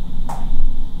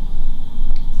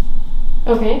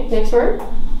 Okay, next word.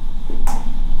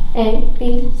 A,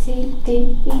 B, C,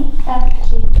 D, E, F,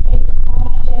 G, H,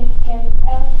 I, J, K,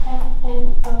 L, M,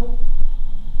 N, O.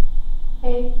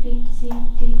 A, B, C,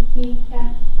 D, E,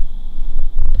 F.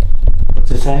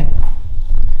 What's it say?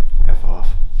 F off.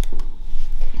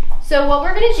 So what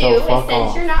we're gonna do is, fuck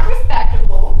since off. you're not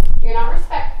respectful,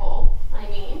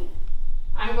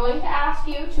 I'm going to ask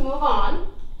you to move on,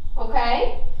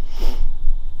 okay?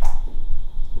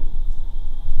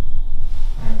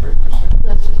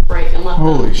 Let's just break and let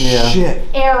Holy them shit.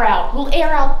 air out. We'll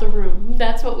air out the room.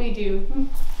 That's what we do.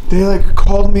 They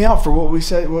called me out for what we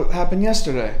said, what happened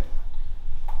yesterday.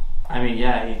 I mean,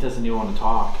 yeah, he doesn't even want to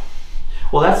talk.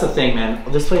 Well, that's the thing,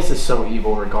 man. This place is so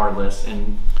evil regardless,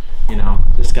 and,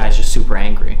 this guy's just super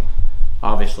angry.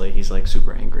 Obviously, he's,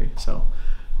 super angry, so.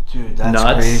 Dude, that's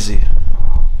Nuts. crazy.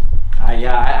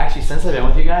 Yeah, I actually, since I've been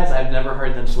with you guys, I've never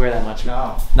heard them swear that much.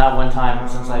 No. Not one time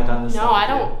since I've done this No, stuff I with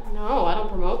you. don't. No, I don't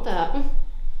promote that.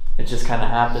 It just kind of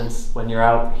happens when you're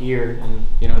out here, and,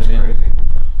 you know what I mean? Crazy.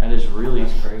 That is really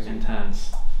That's crazy.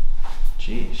 intense.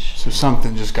 Jeez. So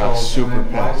something just got super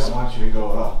Why does pissed. it want you to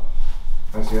go up?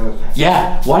 That's the other thing.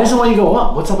 Yeah, why doesn't want you to go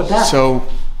up? What's up with that? So,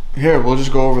 here, we'll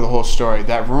just go over the whole story.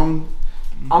 That room,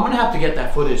 I'm gonna have to get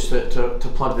that footage to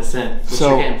plug this in, which So-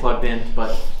 you're getting plugged in,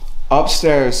 but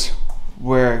upstairs,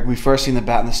 where we first seen the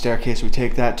bat in the staircase, we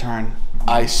take that turn.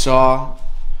 I saw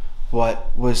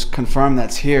what was confirmed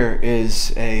that's here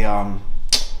is a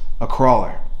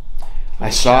crawler. I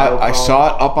saw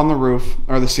it up on the roof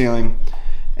or the ceiling,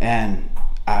 and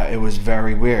it was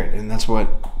very weird. And that's what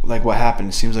happened.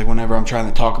 It seems like whenever I'm trying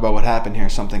to talk about what happened here,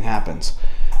 something happens.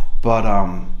 But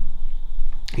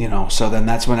so then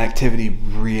that's when activity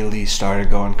really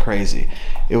started going crazy.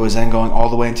 It was then going all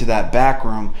the way into that back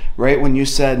room. Right when you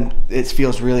said it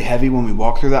feels really heavy when we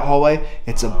walk through that hallway,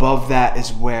 it's above that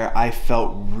is where I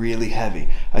felt really heavy.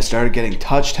 I started getting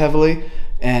touched heavily,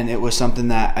 and it was something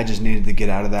that I just needed to get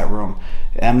out of that room.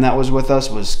 Em that was with us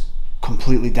was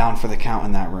completely down for the count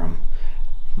in that room.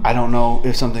 I don't know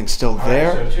if something's still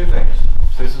there. All right, so two things.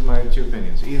 So this is my two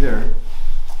opinions. Either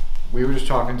we were just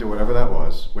talking to whatever that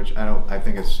was, which I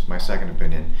think it's my second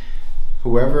opinion.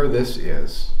 Whoever this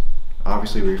is,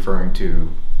 obviously referring to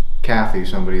Kathy,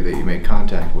 somebody that you made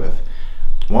contact with,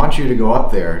 wants you to go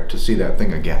up there to see that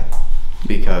thing again,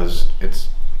 because it's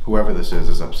whoever this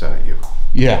is upset at you.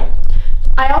 Yeah.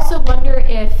 I also wonder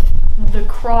if the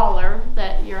crawler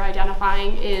that you're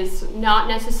identifying is not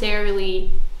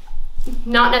necessarily I'm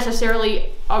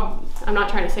not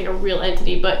trying to say a real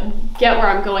entity, but get where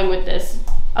I'm going with this,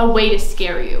 a way to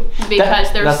scare you,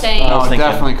 because they're saying it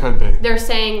definitely could be. They're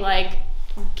saying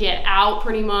get out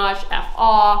pretty much, F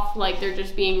off, they're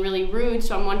just being really rude.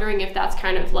 So I'm wondering if that's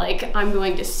kind of I'm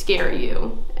going to scare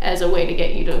you as a way to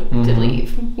get you to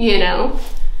leave,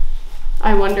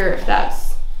 I wonder if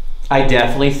that's... I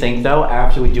definitely think though,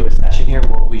 after we do a session here,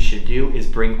 what we should do is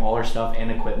bring all our stuff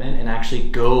and equipment and actually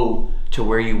go to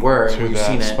where you were, To where you've that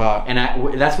seen spot. it.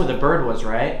 And that's where the bird was,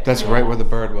 right? That's right where the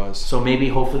bird was. So maybe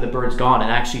hopefully the bird's gone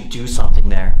and actually do something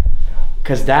there.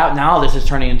 Because now this is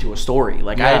turning into a story.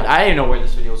 Like Yeah. I didn't know where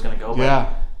this video was going to go. But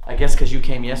Yeah. I guess because you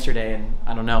came yesterday and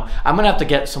I don't know. I'm going to have to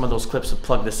get some of those clips and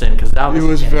plug this in because now It this is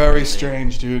was getting very crazy.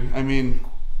 strange, dude. I mean,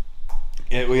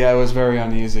 it was very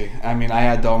uneasy. I mean, I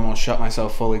had to almost shut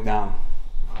myself fully down.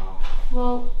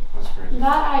 Well, That's crazy.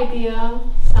 that idea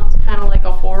sounds kind of like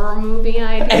a horror movie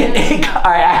idea.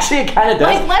 Actually, it kind of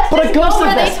does. Like, let's But a just go ghost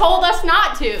where they invest- told us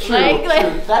not to. True, like,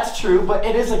 true. That's true, but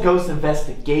it is a ghost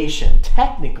investigation,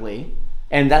 technically.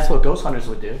 And that's what ghost hunters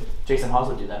would do. Jason Hawes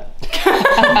would do that.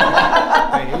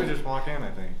 Hey, he would just walk in, I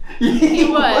think. he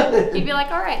would. He'd be like,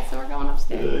 all right, so we're going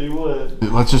upstairs. He would.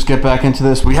 Let's just get back into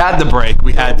this. We had the break.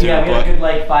 We had to. Yeah, we had but a good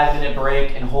like 5-minute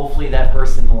break, and hopefully that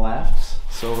person left.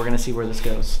 So we're gonna see where this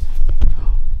goes.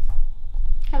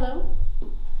 Hello?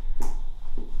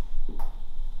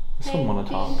 Does someone wanna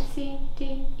talk? A, B, C,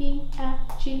 D, E, F,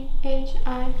 G, H,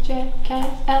 I, J,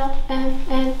 K, L, M,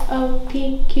 N, O,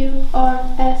 P, Q,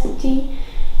 R, S, T,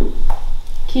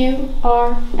 Q,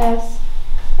 R, S,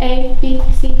 A, B,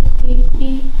 C, D,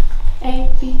 E, A,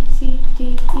 B, C,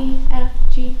 D, E, F,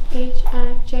 G, H,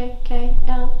 I, J, K,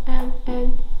 L, M,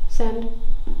 N, send.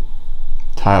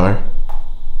 Tyler.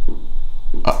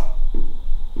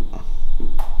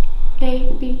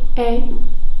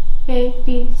 A,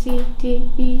 B, C, D,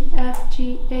 E, F,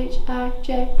 G, H, I,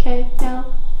 J, K,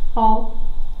 L, all.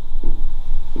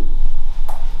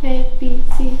 A, B,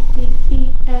 C, D, E,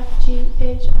 F, G,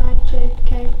 H, I, J,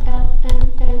 K, L,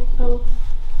 M, N, O.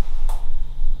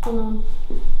 Alone.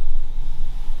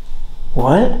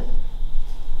 What?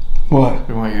 What?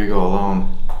 We want you to go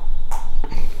alone.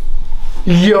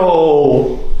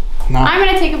 Yo! No. I'm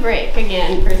gonna take a break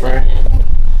again for a second.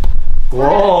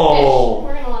 Whoa!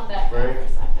 We're gonna let that go for Break? a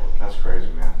second. That's crazy,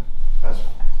 man. That's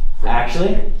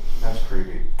Actually, That's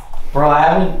creepy. bro, I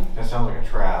haven't. That sounds like a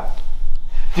trap.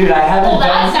 Dude, I haven't Well,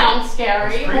 that done. sounds scary.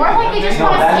 That's creepy. More like they just No,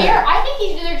 want to that- scare. I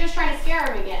think they're just trying to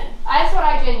scare him again. That's what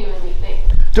I genuinely think.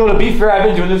 Dude, to be fair, I've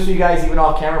been doing this with you guys even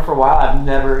off camera for a while. I've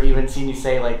never even seen you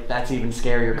say like that's even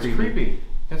scary or It's creepy. creepy.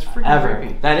 That's freaking Ever.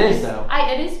 creepy. That is though.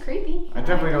 It is creepy. I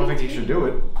definitely don't agree think he too. should do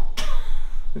it.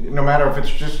 No matter if it's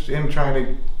just them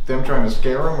trying to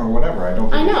scare him or whatever. I don't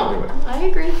think I he should know. do it. I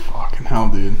agree. Fucking hell,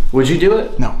 dude. Would you do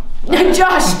it? No.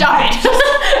 Josh, stop it.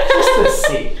 Just to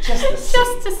see. Just to see.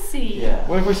 Just to see. Yeah.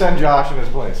 What if we send Josh in his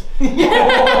place? Will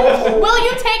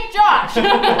you take Josh?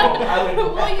 I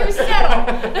would- Will you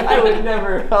settle? I would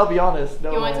never. I'll be honest.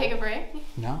 No. You want to way. take a break?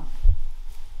 No.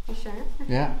 You sure?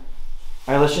 Yeah.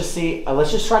 All right, let's just see.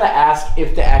 Let's just try to ask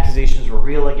if the accusations were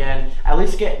real again. At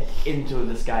least get into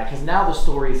this guy, because now the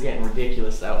story is getting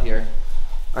ridiculous out here,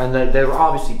 and they're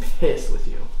obviously pissed with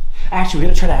you. Actually, we're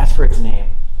gonna try to ask for its name.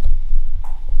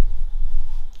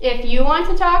 If you want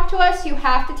to talk to us, you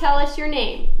have to tell us your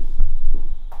name.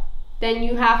 Then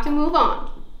you have to move on.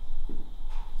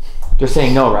 They're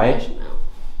saying no, Push right? him out.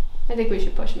 I think we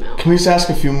should push him out. Can we just ask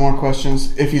a few more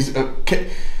questions? If he's,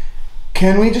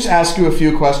 can we just ask you a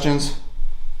few questions?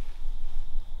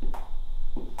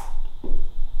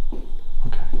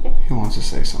 Okay. He wants to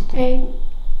say something. Hey,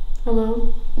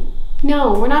 hello?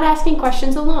 No, we're not asking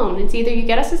questions alone. It's either you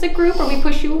get us as a group or we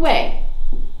push you away.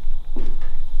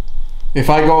 If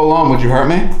I go alone, would you hurt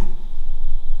me?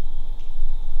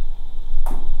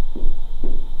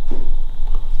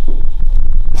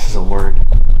 This is a word.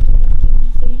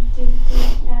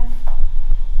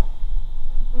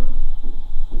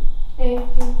 A,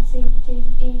 B, C, D,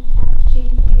 E, F,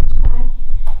 G, H, I.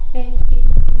 A, B, C,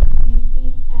 D,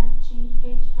 E, F, G,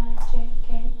 H, I, J,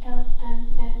 K, L, M,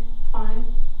 N. Fine.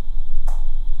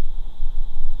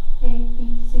 A,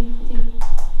 B, C, D.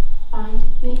 Find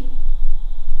me.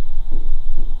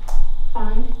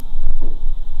 Find.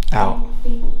 Out. A,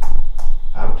 B.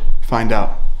 Out. Find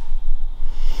out.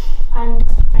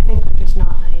 I think they're just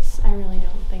not nice. I really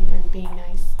don't think they're being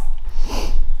nice.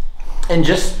 And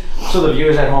just so the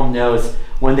viewers at home knows,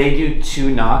 when they do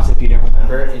 2 knocks, if you don't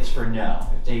remember, it's for no.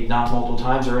 If they knock multiple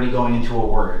times, they're already going into a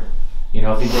word. You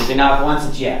know, if they knock once,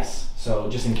 it's yes. So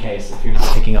just in case, if you're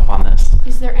not picking up on this.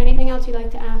 Is there anything else you'd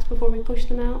like to ask before we push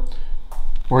them out?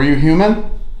 Were you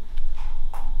human?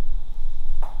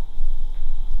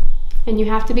 And you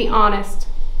have to be honest.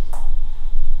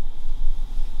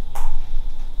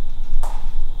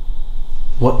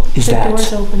 What is The that?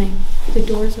 door's opening. The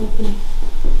door's opening.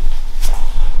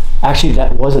 Actually,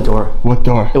 that was a door. What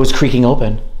door? It was creaking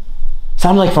open.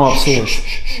 Sounded like from upstairs.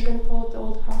 I'm gonna pull out the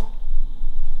old house.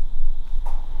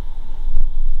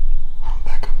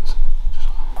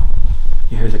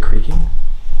 You hear the creaking?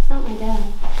 It's not my dad.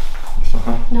 It's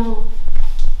not? No.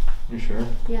 You sure?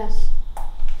 Yes.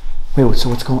 Wait, so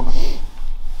what's going on?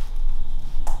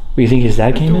 You think his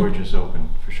dad came The door in? just opened,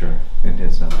 for sure.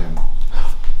 It's not him.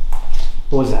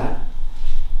 What was that?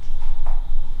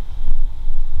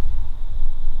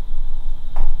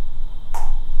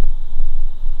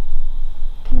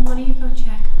 Can one of you go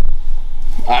check?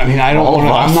 I mean, I don't All of want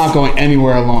to. I'm us. not going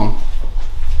anywhere alone.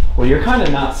 Well, you're kind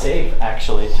of not safe,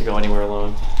 actually, to go anywhere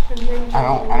alone. I'm hearing I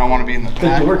don't want to be in the The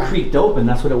back. door creaked open.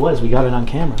 That's what it was. We got it on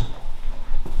camera.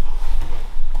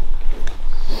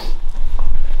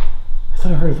 I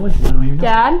thought I heard a voice. I don't hear nothing.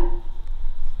 Dad?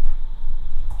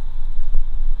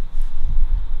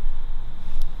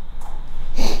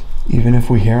 Even if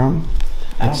we hear him,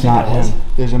 I don't it's think not that was him.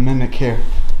 There's a mimic here.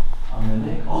 A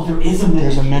mimic? Oh, there is a mimic.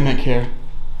 There's a mimic here.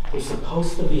 There's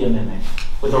supposed to be a mimic.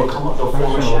 But they'll come up, they'll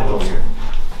form a shadow here.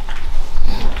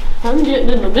 I'm getting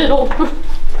in the middle.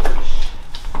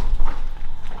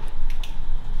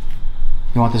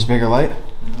 You want this bigger light?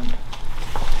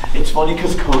 It's funny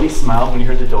because Cody smiled when he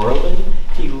heard the door open.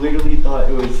 He literally thought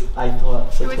it was, I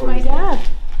thought It was my dad.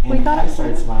 And We thought I it was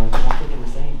started my dad. smiling, but I'm thinking the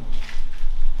same.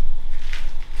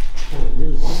 Well, it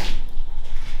really wasn't.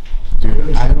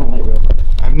 Dude, I don't light real quick.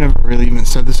 I've never really even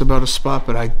said this about a spot,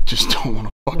 but I just don't want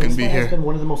to fucking This be one has here. been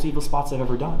one of the most evil spots I've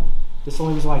ever done. This is the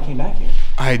only reason why I came back here.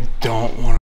 I don't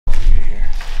want to fucking be here.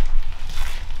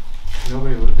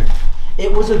 Nobody lived there.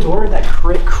 It was a door that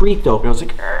creaked open. It was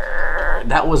like, "Arr!"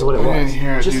 That was what it I was. didn't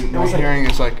hear it, Just, dude. it My was hearing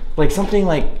is like... like something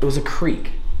like, it was a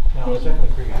creak. No, it's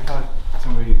definitely creepy. I thought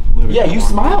somebody lived Yeah, there. you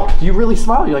smiled. You really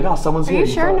smiled. You're like, oh, someone's Are here.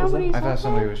 you sure thought it was nobody's I thought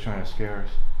somebody was trying to scare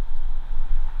us.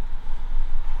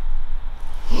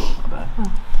 My bad.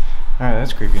 Alright,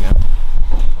 that's creepy now.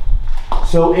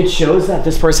 So it shows that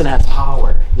this person has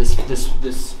power. This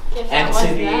If that was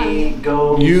entity them.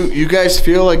 goes. You guys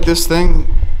feel like this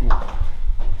thing...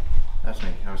 That's me.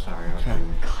 I'm sorry. I was Okay.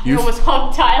 dreaming. You almost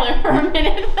hugged Tyler for a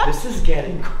minute. This is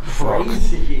getting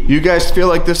crazy. You guys feel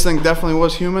like this thing definitely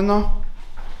was human, though?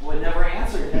 Well, it never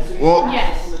answered. That's what you Well- said.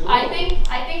 Yes,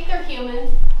 I think they're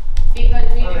humans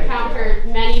because we've encountered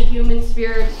many human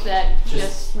spirits that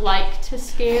just like to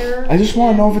scare. I just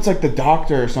want to know if it's like the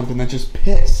doctor or something that's just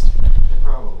pissed. It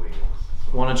probably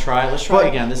is. Want to try? Let's try But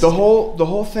again. This the is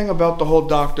whole thing about the whole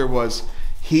doctor was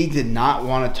he did not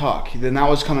want to talk. Then that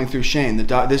was coming through Shane.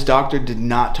 This doctor did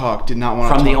not talk. Did not want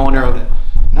to from talk. the owner of it.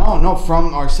 No,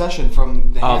 from our session,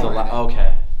 from the. Oh, handwriting.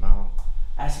 okay. No.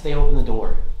 Ask if they open the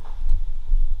door.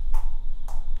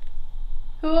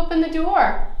 Who opened the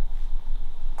door?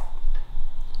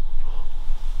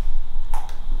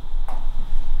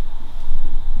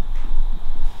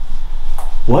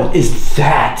 What is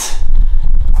that?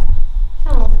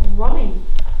 Sounds like running.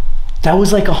 That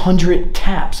was like 100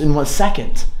 taps in 1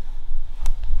 second.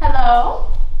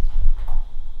 Hello?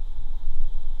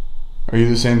 Are you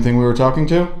the same thing we were talking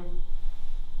to?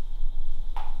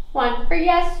 1 for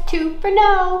yes, 2 for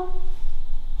no.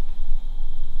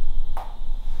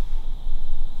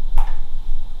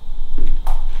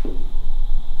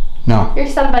 No. You're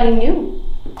somebody new.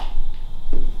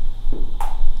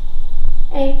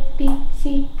 A, B,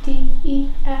 C, D, E,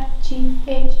 F, G,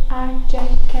 H, I, J,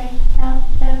 K, L,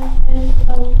 M, N,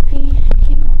 O, P,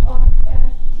 Q, R,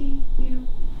 S, T, U,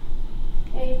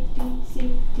 A, B,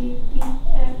 C, D, E,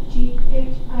 F, G, H,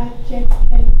 I, J,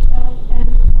 K, L,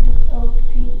 M, N, O,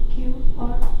 P, Q,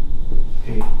 R.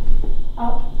 Hey.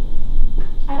 Up.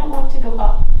 I don't want to go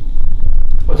up.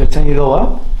 Was it telling you to go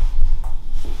up?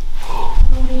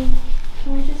 Cody,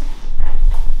 can we just...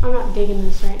 I'm not digging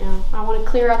this right now. I want to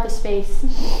clear out the space.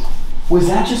 Was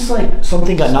that just like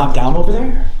something got knocked down over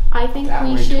there? I think That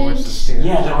we way towards the should... stairs.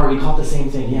 Yeah, no, we caught the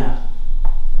same thing, yeah.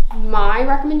 My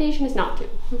recommendation is not to.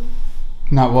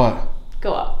 Not what?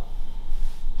 Go up.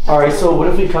 Alright, so what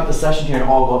if we cut the session here and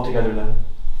all go up together then?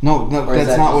 No, Or is that's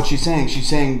that not just- what she's saying. She's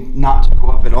saying not to go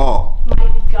up at all.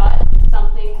 My gut,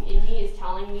 something in me is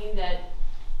telling me that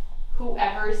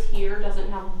whoever is here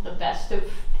doesn't have the best of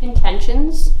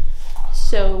intentions.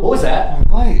 So... What was that?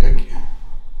 Light again.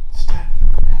 It's dead.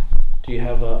 Do you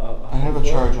have I have a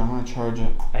charger. I'm gonna charge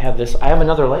it. I have this. I have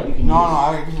another light you can No, use.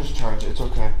 I can just charge it. It's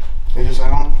okay. I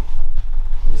don't.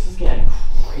 This is getting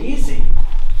crazy.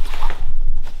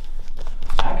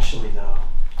 Actually, though,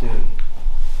 dude.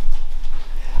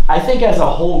 I think as a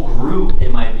whole group,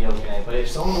 it might be okay. But if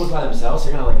someone goes by themselves,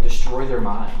 they're gonna like destroy their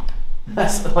mind.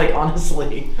 That's like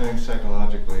honestly. I think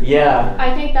psychologically. Yeah.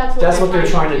 I think that's That's what they're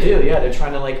trying to do. Yeah, they're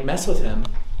trying to like mess with him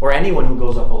or anyone who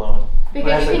goes up alone. But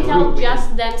Because as you a can tell group, we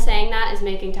just them saying that is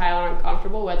making Tyler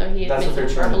uncomfortable, whether he That's what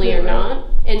admits they're it trying to verbally do, or right? not.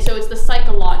 And so it's the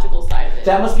psychological side of it.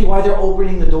 That must be why they're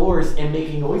opening the doors and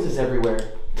making noises everywhere.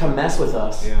 to mess with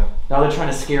us. Yeah. Now they're trying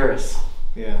to scare us.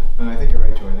 Yeah. No, I think you're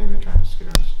right, Tori. I think they're trying to scare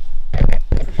us.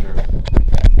 For sure.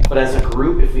 But as a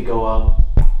group, if we go up.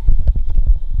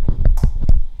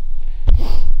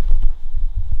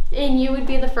 And you would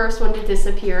be the first one to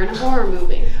disappear in a horror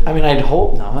movie. I mean, I'd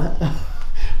hope not.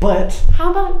 But.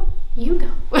 How about you go?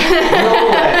 No way.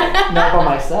 Not by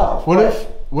myself. What if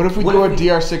we do a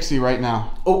DR60 right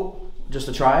now? Oh, just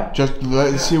to try? Just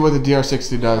let's see what the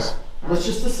DR60 does. Let's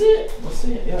just see it. Let's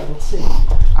see it. Yeah, let's see.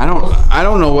 I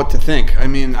don't know what to think. I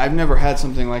mean, I've never had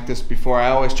something like this before. I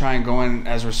always try and go in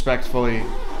as respectfully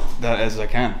as I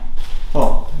can.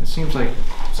 Well, it seems like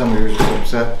somebody was just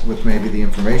upset with maybe the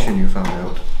information you found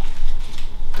out.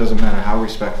 Doesn't matter how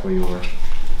respectful you were.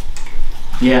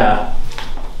 Yeah.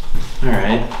 All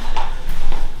right.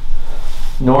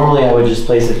 Normally I would just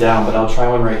place it down, but I'll try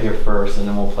one right here first, and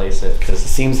then we'll place it because it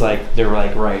seems like they're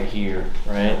like right here,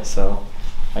 right? So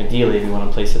ideally, we want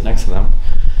to place it next to them.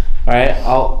 All right.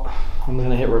 I'm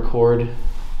gonna hit record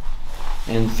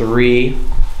in 3,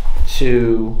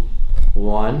 2,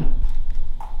 1.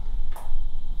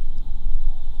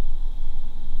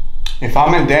 If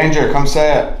I'm in danger, come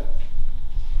say it.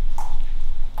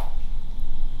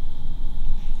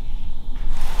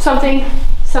 Something.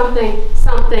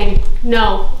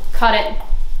 No, cut it.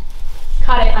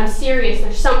 Cut it. I'm serious.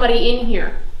 There's somebody in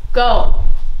here. Go.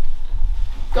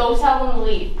 Go tell them to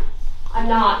leave. I'm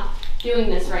not doing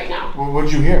this right now. Well,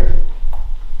 what'd you hear?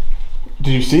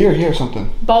 Did you see or hear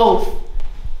something? Both.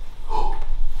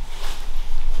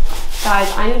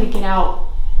 Guys, I need to get out.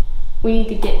 We need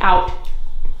to get out.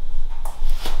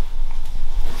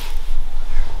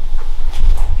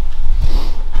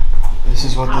 This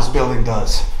is what this building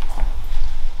does.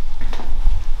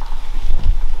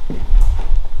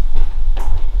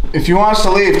 If you want us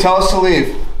to leave, tell us to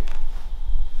leave.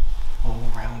 All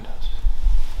around us.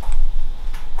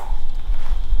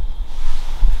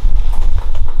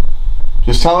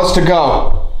 Just tell us to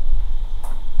go.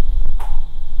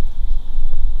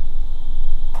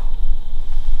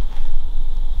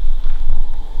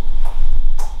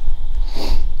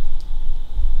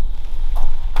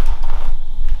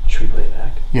 Should we play it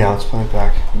back? Yeah, let's play it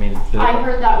back. I mean, I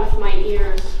heard that with my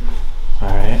ears. All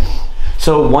right.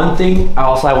 So one thing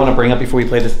also I want to bring up before we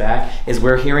play this back is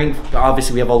we're hearing,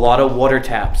 obviously we have a lot of water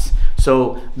taps.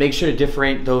 So make sure to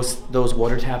differentiate those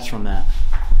water taps from that.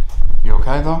 You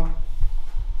okay though?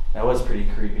 That was pretty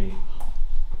creepy.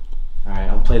 All right,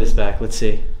 I'll play this back. Let's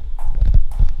see.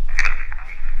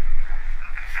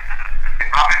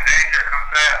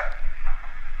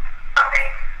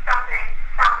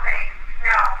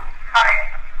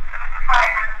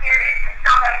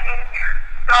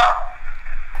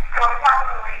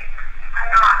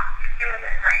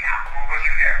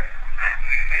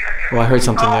 Well, I heard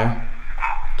something there.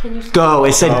 Can you Go.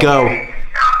 It said go.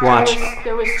 Watch.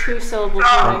 There was 2 syllables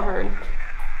that I heard.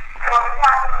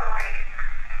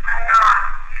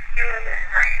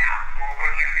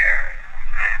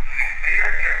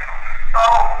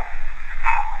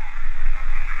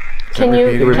 Can you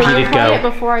repeat it, play go. it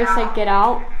before I said get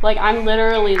out? Like, I'm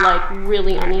literally like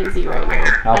really uneasy right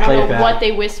now. I'll I play don't it know back. what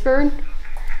they whispered.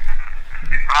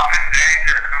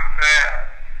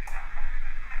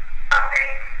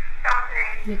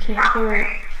 You can't hear it.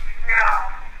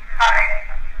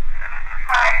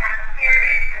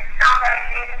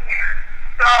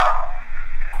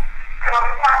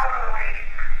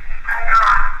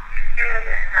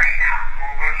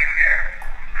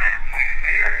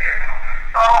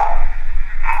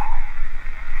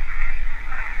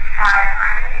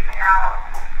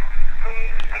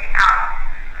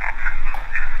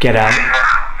 Get out.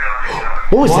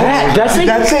 What was that? Did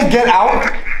that say get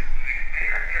out?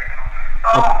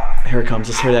 Oh, here it comes.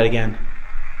 Let's hear that again.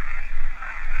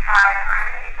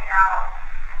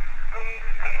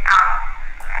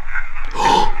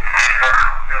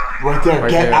 Right there, Right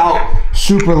get there. out.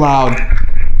 Super loud.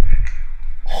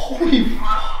 Holy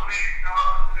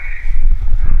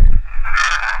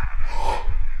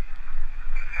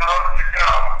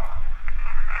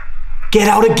Get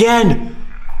out again.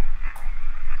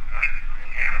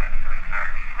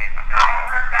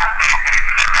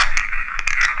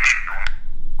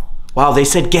 Wow, they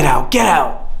said get out, get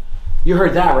out. You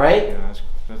heard that, right? Yeah,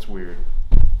 that's weird.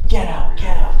 Get out,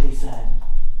 they said.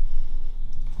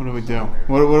 What do we do?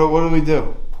 What do we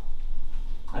do?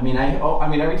 I mean,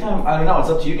 every time, I don't know, it's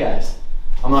up to you guys.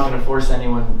 I'm not gonna force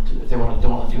anyone to, if they don't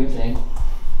want to do anything.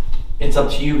 It's up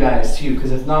to you guys too,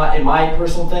 because if not, in my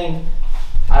personal thing,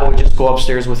 I would just go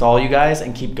upstairs with all you guys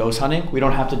and keep ghost hunting. We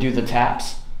don't have to do the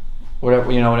taps,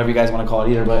 whatever you guys want to call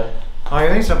it either. But Oh, I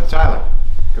think it's up to Tyler,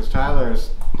 because Tyler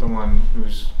is the one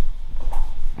who's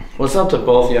Well, it's up to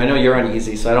both of you. I know you're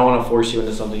uneasy, so I don't want to force you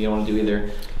into something you don't want to do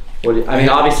either. I mean,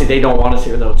 obviously they don't want us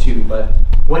here though too, but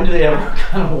when do they ever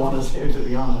kind of want us here, to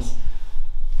be honest?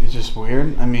 It's just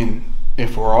weird. I mean,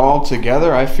 if we're all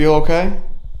together, I feel okay.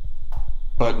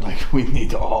 But like, we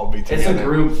need to all be together. It's a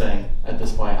group thing at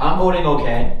this point. I'm voting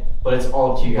okay, but it's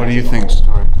all up to you guys. What do you think,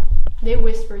 Story? They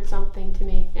whispered something to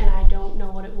me, and I don't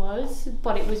know what it was,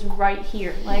 but it was right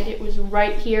here. Like, it was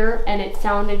right here, and it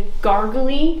sounded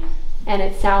gargly, and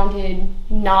it sounded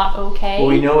not okay. Well,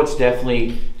 we know it's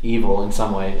definitely evil in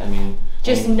some way. I mean,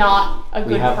 just not a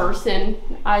good person.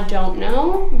 I don't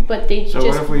know, but they So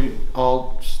just... what if we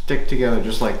all stick together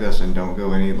just like this and don't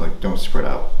go any, like, don't spread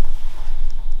out?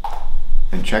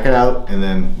 And check it out, and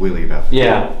then we leave after.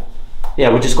 Yeah.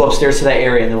 Yeah, we just go upstairs to that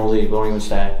area, and then we'll leave. We won't even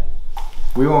stay.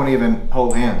 We won't even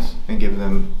hold hands and give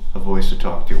them a voice to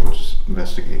talk to. We'll just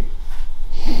investigate.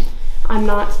 I'm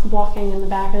not walking in the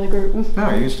back of the group. No,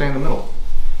 you can stay in the middle.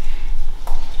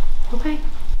 Okay.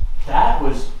 That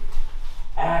was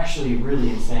actually really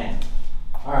insane.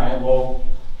 All right, well,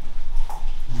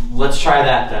 let's try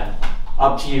that then.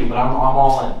 Up to you, but I'm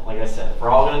all in. Like I said, if we're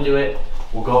all gonna do it,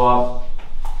 we'll go up,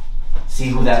 see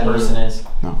who that person is.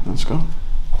 No, let's go.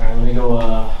 All right, let me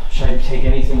go. Should I take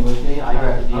anything with me? I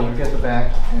got the I'll get the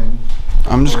back and...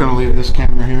 I'm just gonna leave this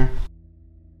camera here.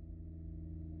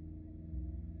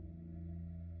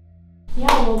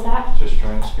 Yeah, well, that Just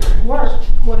trying to scare you. worked,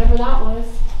 whatever that was.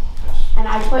 And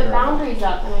I put boundaries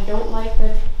up, and I don't like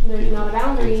that there's not a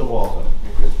boundary. Keep the walls up.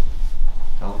 You're good.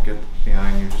 I'll get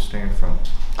behind you. Just stay in front.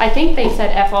 I think they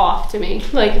said F off to me,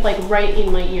 like right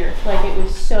in my ear. Like, it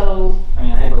was so... I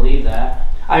mean, I believe that.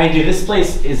 I mean, dude, this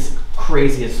place is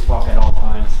crazy as fuck at all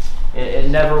times. It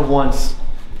never once,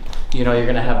 you know, you're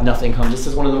gonna have nothing come. This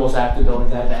is one of the most active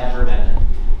buildings I've ever been in.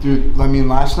 Dude, I mean,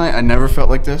 last night I never felt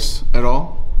like this at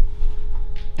all.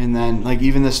 And then, like,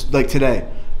 even this, like today,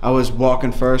 I was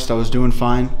walking first, I was doing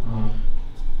fine.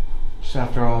 Just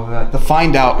after all of that. The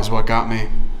find out is what got me.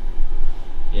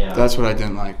 Yeah. That's what I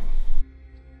didn't like.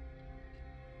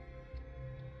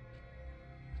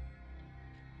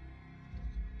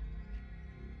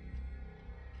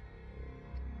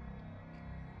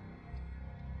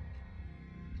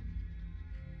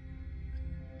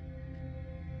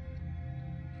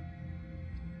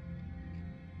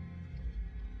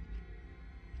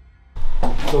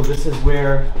 So this is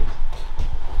where,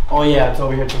 oh yeah, it's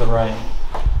over here to the right.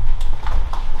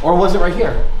 Or was it right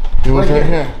here? It was right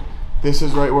here. This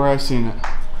is right where I seen it.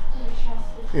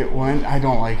 It went, I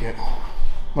don't like it.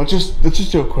 Let's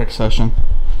just do a quick session.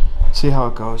 See how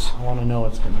it goes. I want to know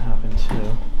what's going to happen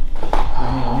too.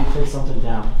 Let me take something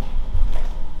down.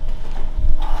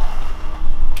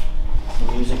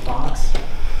 Some music box.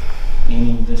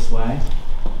 Aiming this way.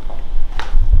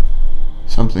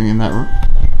 Something in that room.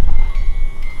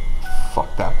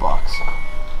 Fuck that box.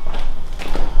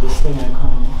 This thing I kind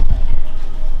of want.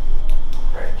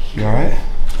 Right. You alright?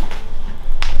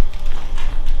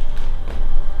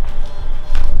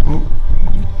 Oh,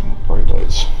 bright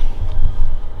lights.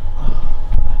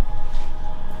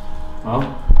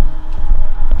 Well,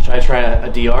 should I try a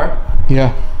DR?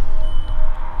 Yeah.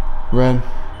 Red.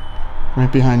 Right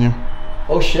behind you.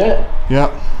 Oh shit.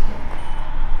 Yep.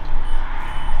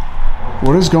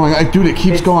 What is going on? Dude, it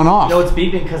keeps going off. No, it's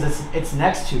beeping because it's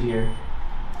next to here.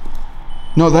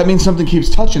 No, that means something keeps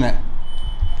touching it.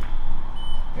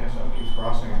 Yeah, something keeps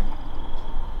crossing it.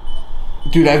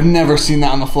 Dude, I've never seen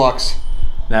that on the flux.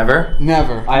 Never?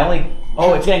 Never.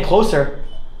 Oh, it's getting closer.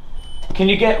 Can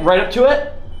you get right up to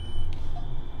it?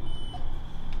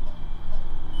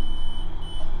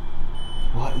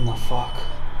 What in the fuck?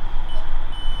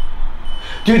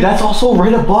 Dude, that's also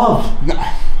right above. No.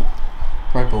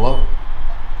 Right below.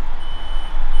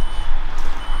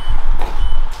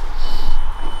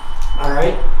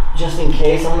 Alright, just in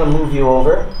case, I'm gonna move you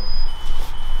over.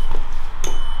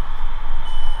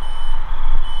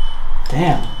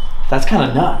 Damn, that's kind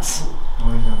of nuts.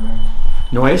 Noise on there.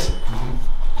 Noise?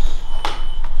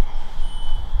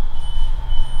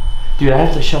 Dude, I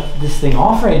have to shut this thing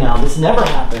off right now. This never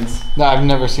happens. No, I've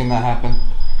never seen that happen.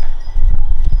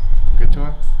 Good to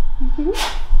her?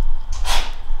 Mm-hmm.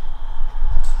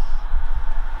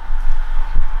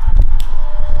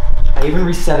 I even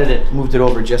resetted it, moved it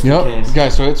over just in case. Yep,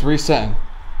 guys, so it's resetting.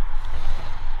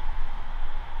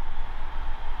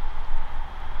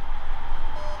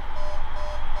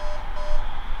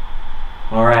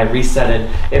 Alright, reset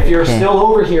it. If you're still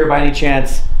over here by any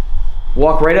chance,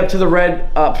 walk right up to the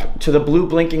red, up to the blue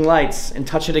blinking lights and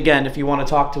touch it again if you want to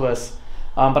talk to us.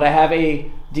 But I have a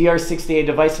DR68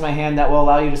 device in my hand that will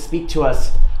allow you to speak to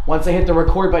us. Once I hit the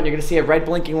record button, you're going to see a red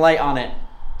blinking light on it.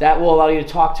 That will allow you to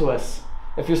talk to us.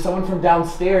 If you're someone from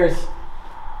downstairs,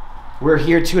 we're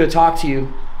here too to talk to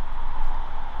you.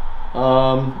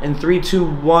 In 3, 2,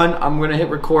 1, I'm gonna hit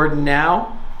record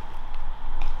now.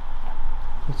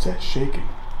 What's that shaking?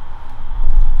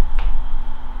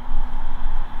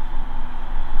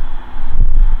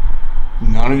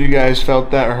 None of you guys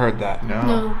felt that or heard that?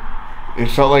 No. It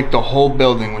felt like the whole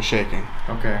building was shaking.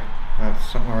 Okay. That's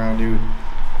something around you.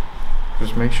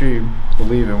 Just make sure you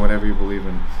believe in whatever you believe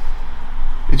in.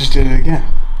 It just did it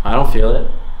again. I don't feel it.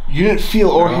 You didn't feel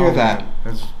or hear that.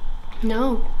 That's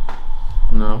No.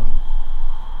 No.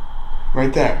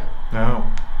 Right there. no.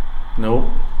 Nope.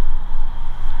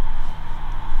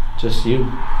 Just you.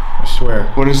 I swear.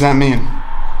 What does that mean?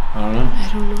 I don't know. I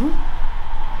don't know.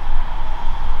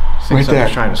 I think Right somebody's there.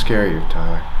 trying to scare you,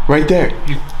 Tyler. Right there.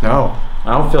 No.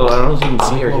 I don't feel. I don't think you can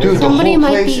see or hear. Dude, Somebody the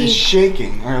whole might place be- is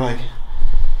shaking. Or like,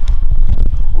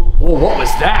 Oh, what was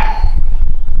that?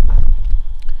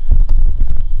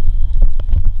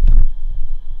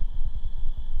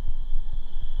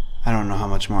 I don't know how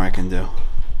much more I can do.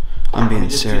 I'm Let me being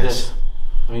just do serious. this.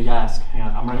 Let me ask. Hang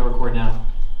on. I'm gonna record now.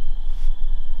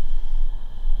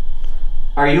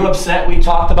 Are you upset we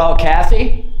talked about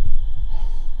Cassie?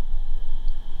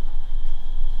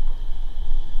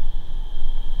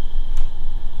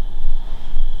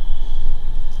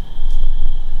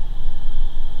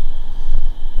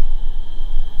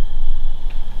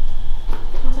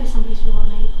 Looks like somebody's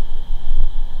running.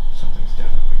 Something's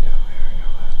definitely down there. I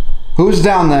know that. Who's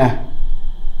down there?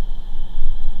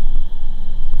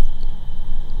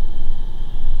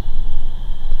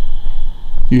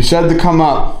 You said to come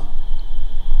up.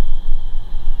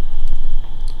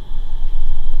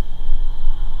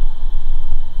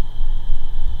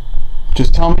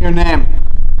 Just tell me your name.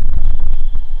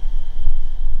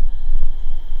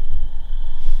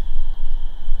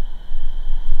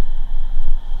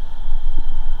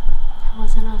 That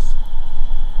wasn't us.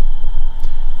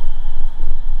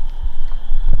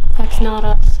 That's not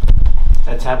us.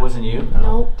 That tap wasn't you?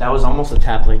 Nope. That was almost a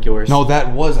tap like yours. No,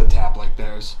 that was a tap like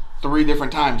theirs. 3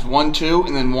 different times. 1, 2,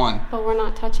 and then 1. But we're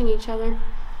not touching each other.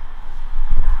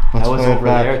 That was play it over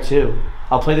back. there too.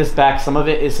 I'll play this back. Some of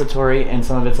it is Satori and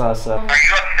some of it's us. Are you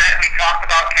upset we talked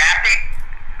about Kathy?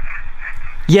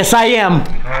 Yes, I am.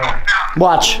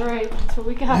 Watch. Alright, that's what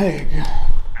we got. Hey, You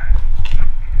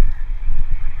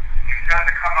got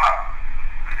to come up.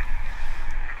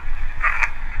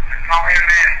 Just tell me your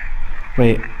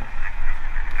name. Wait.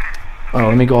 Oh,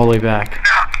 let me go all the way back.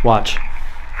 Watch. Are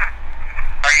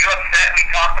you upset we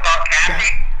talked about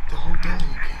Kathy? the whole building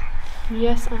again.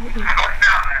 Yes, I am. What's down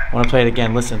there? I want to play it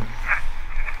again. Listen. Are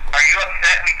you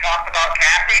upset we talked about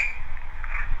Kathy?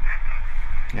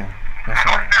 Yeah. What's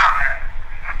down there?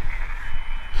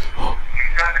 You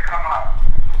got to come up.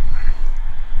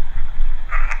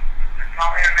 Just tell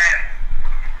me your name.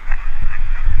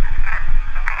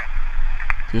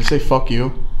 Did you say fuck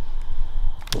you?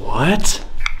 What?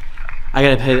 I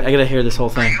gotta hear this whole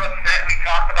Are thing. you upset we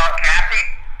talked about Kathy?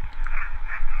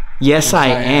 Yes, I I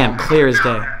am. am. Clear as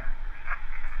day. You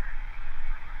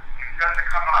got to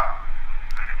come up.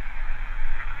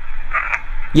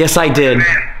 Yes, I did.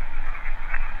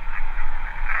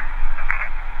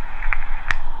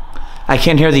 I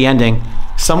can't hear the ending.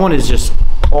 Someone is just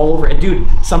all over it. Dude,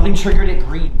 something triggered it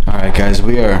green. All right, guys,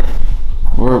 we're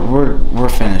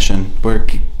finishing. We're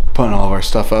putting all of our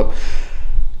stuff up.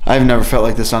 I've never felt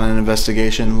like this on an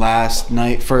investigation. Last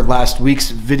week's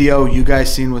video, you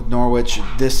guys seen with Norwich,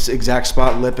 this exact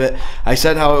spot, Lippet. I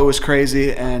said how it was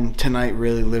crazy, and tonight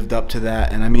really lived up to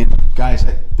that. And I mean, guys,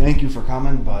 thank you for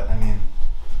coming, but I mean,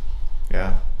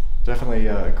 Yeah. Definitely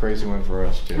a crazy one for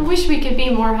us I too. wish we could be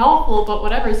more helpful, but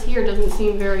whatever's here doesn't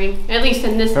seem very, at least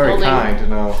in this Very building. kind.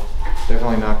 No.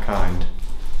 Definitely not kind.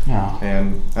 yeah.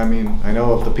 And I mean, I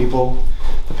know of the people,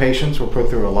 the patients were put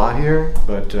through a lot here,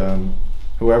 but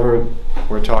whoever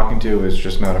we're talking to is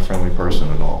just not a friendly person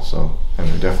at all. So, and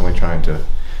they're definitely trying to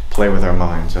play with our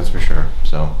minds, that's for sure.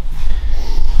 So,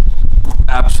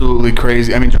 Absolutely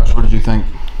crazy. I mean, Josh, what did you think?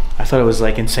 I thought it was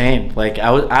like insane. Like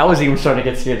I was even starting to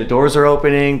get scared. The doors are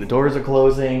opening, the doors are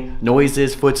closing,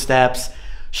 noises, footsteps.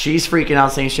 She's freaking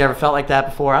out saying she never felt like that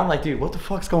before. I'm like, dude, what the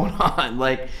fuck's going on?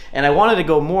 Like, and I wanted to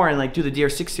go more and like do the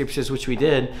DR6 series, which we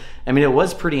did. I mean, it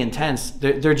was pretty intense.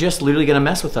 They're just literally gonna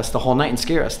mess with us the whole night and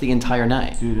scare us the entire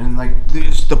night. Dude, and like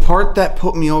the part that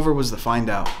put me over was the find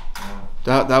out.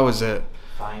 That was it.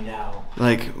 Find out.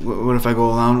 Like, what if I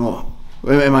go alone? Well,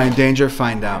 am I in danger?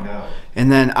 Find out. Find out. And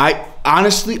then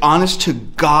honest to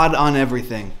God on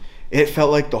everything, it felt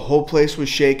like the whole place was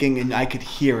shaking and I could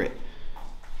hear it.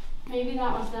 Maybe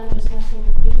that was them just messing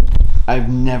with you. I've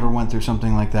never went through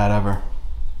something like that ever.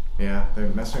 yeah, they're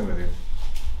messing with you.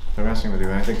 They're messing with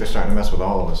you. I think they're starting to mess with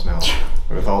all of us now.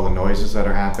 With all the noises that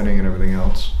are happening and everything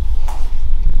else.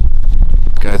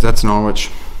 Guys, that's Norwich.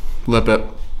 Lip it.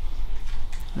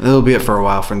 It'll be it for a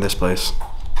while from this place.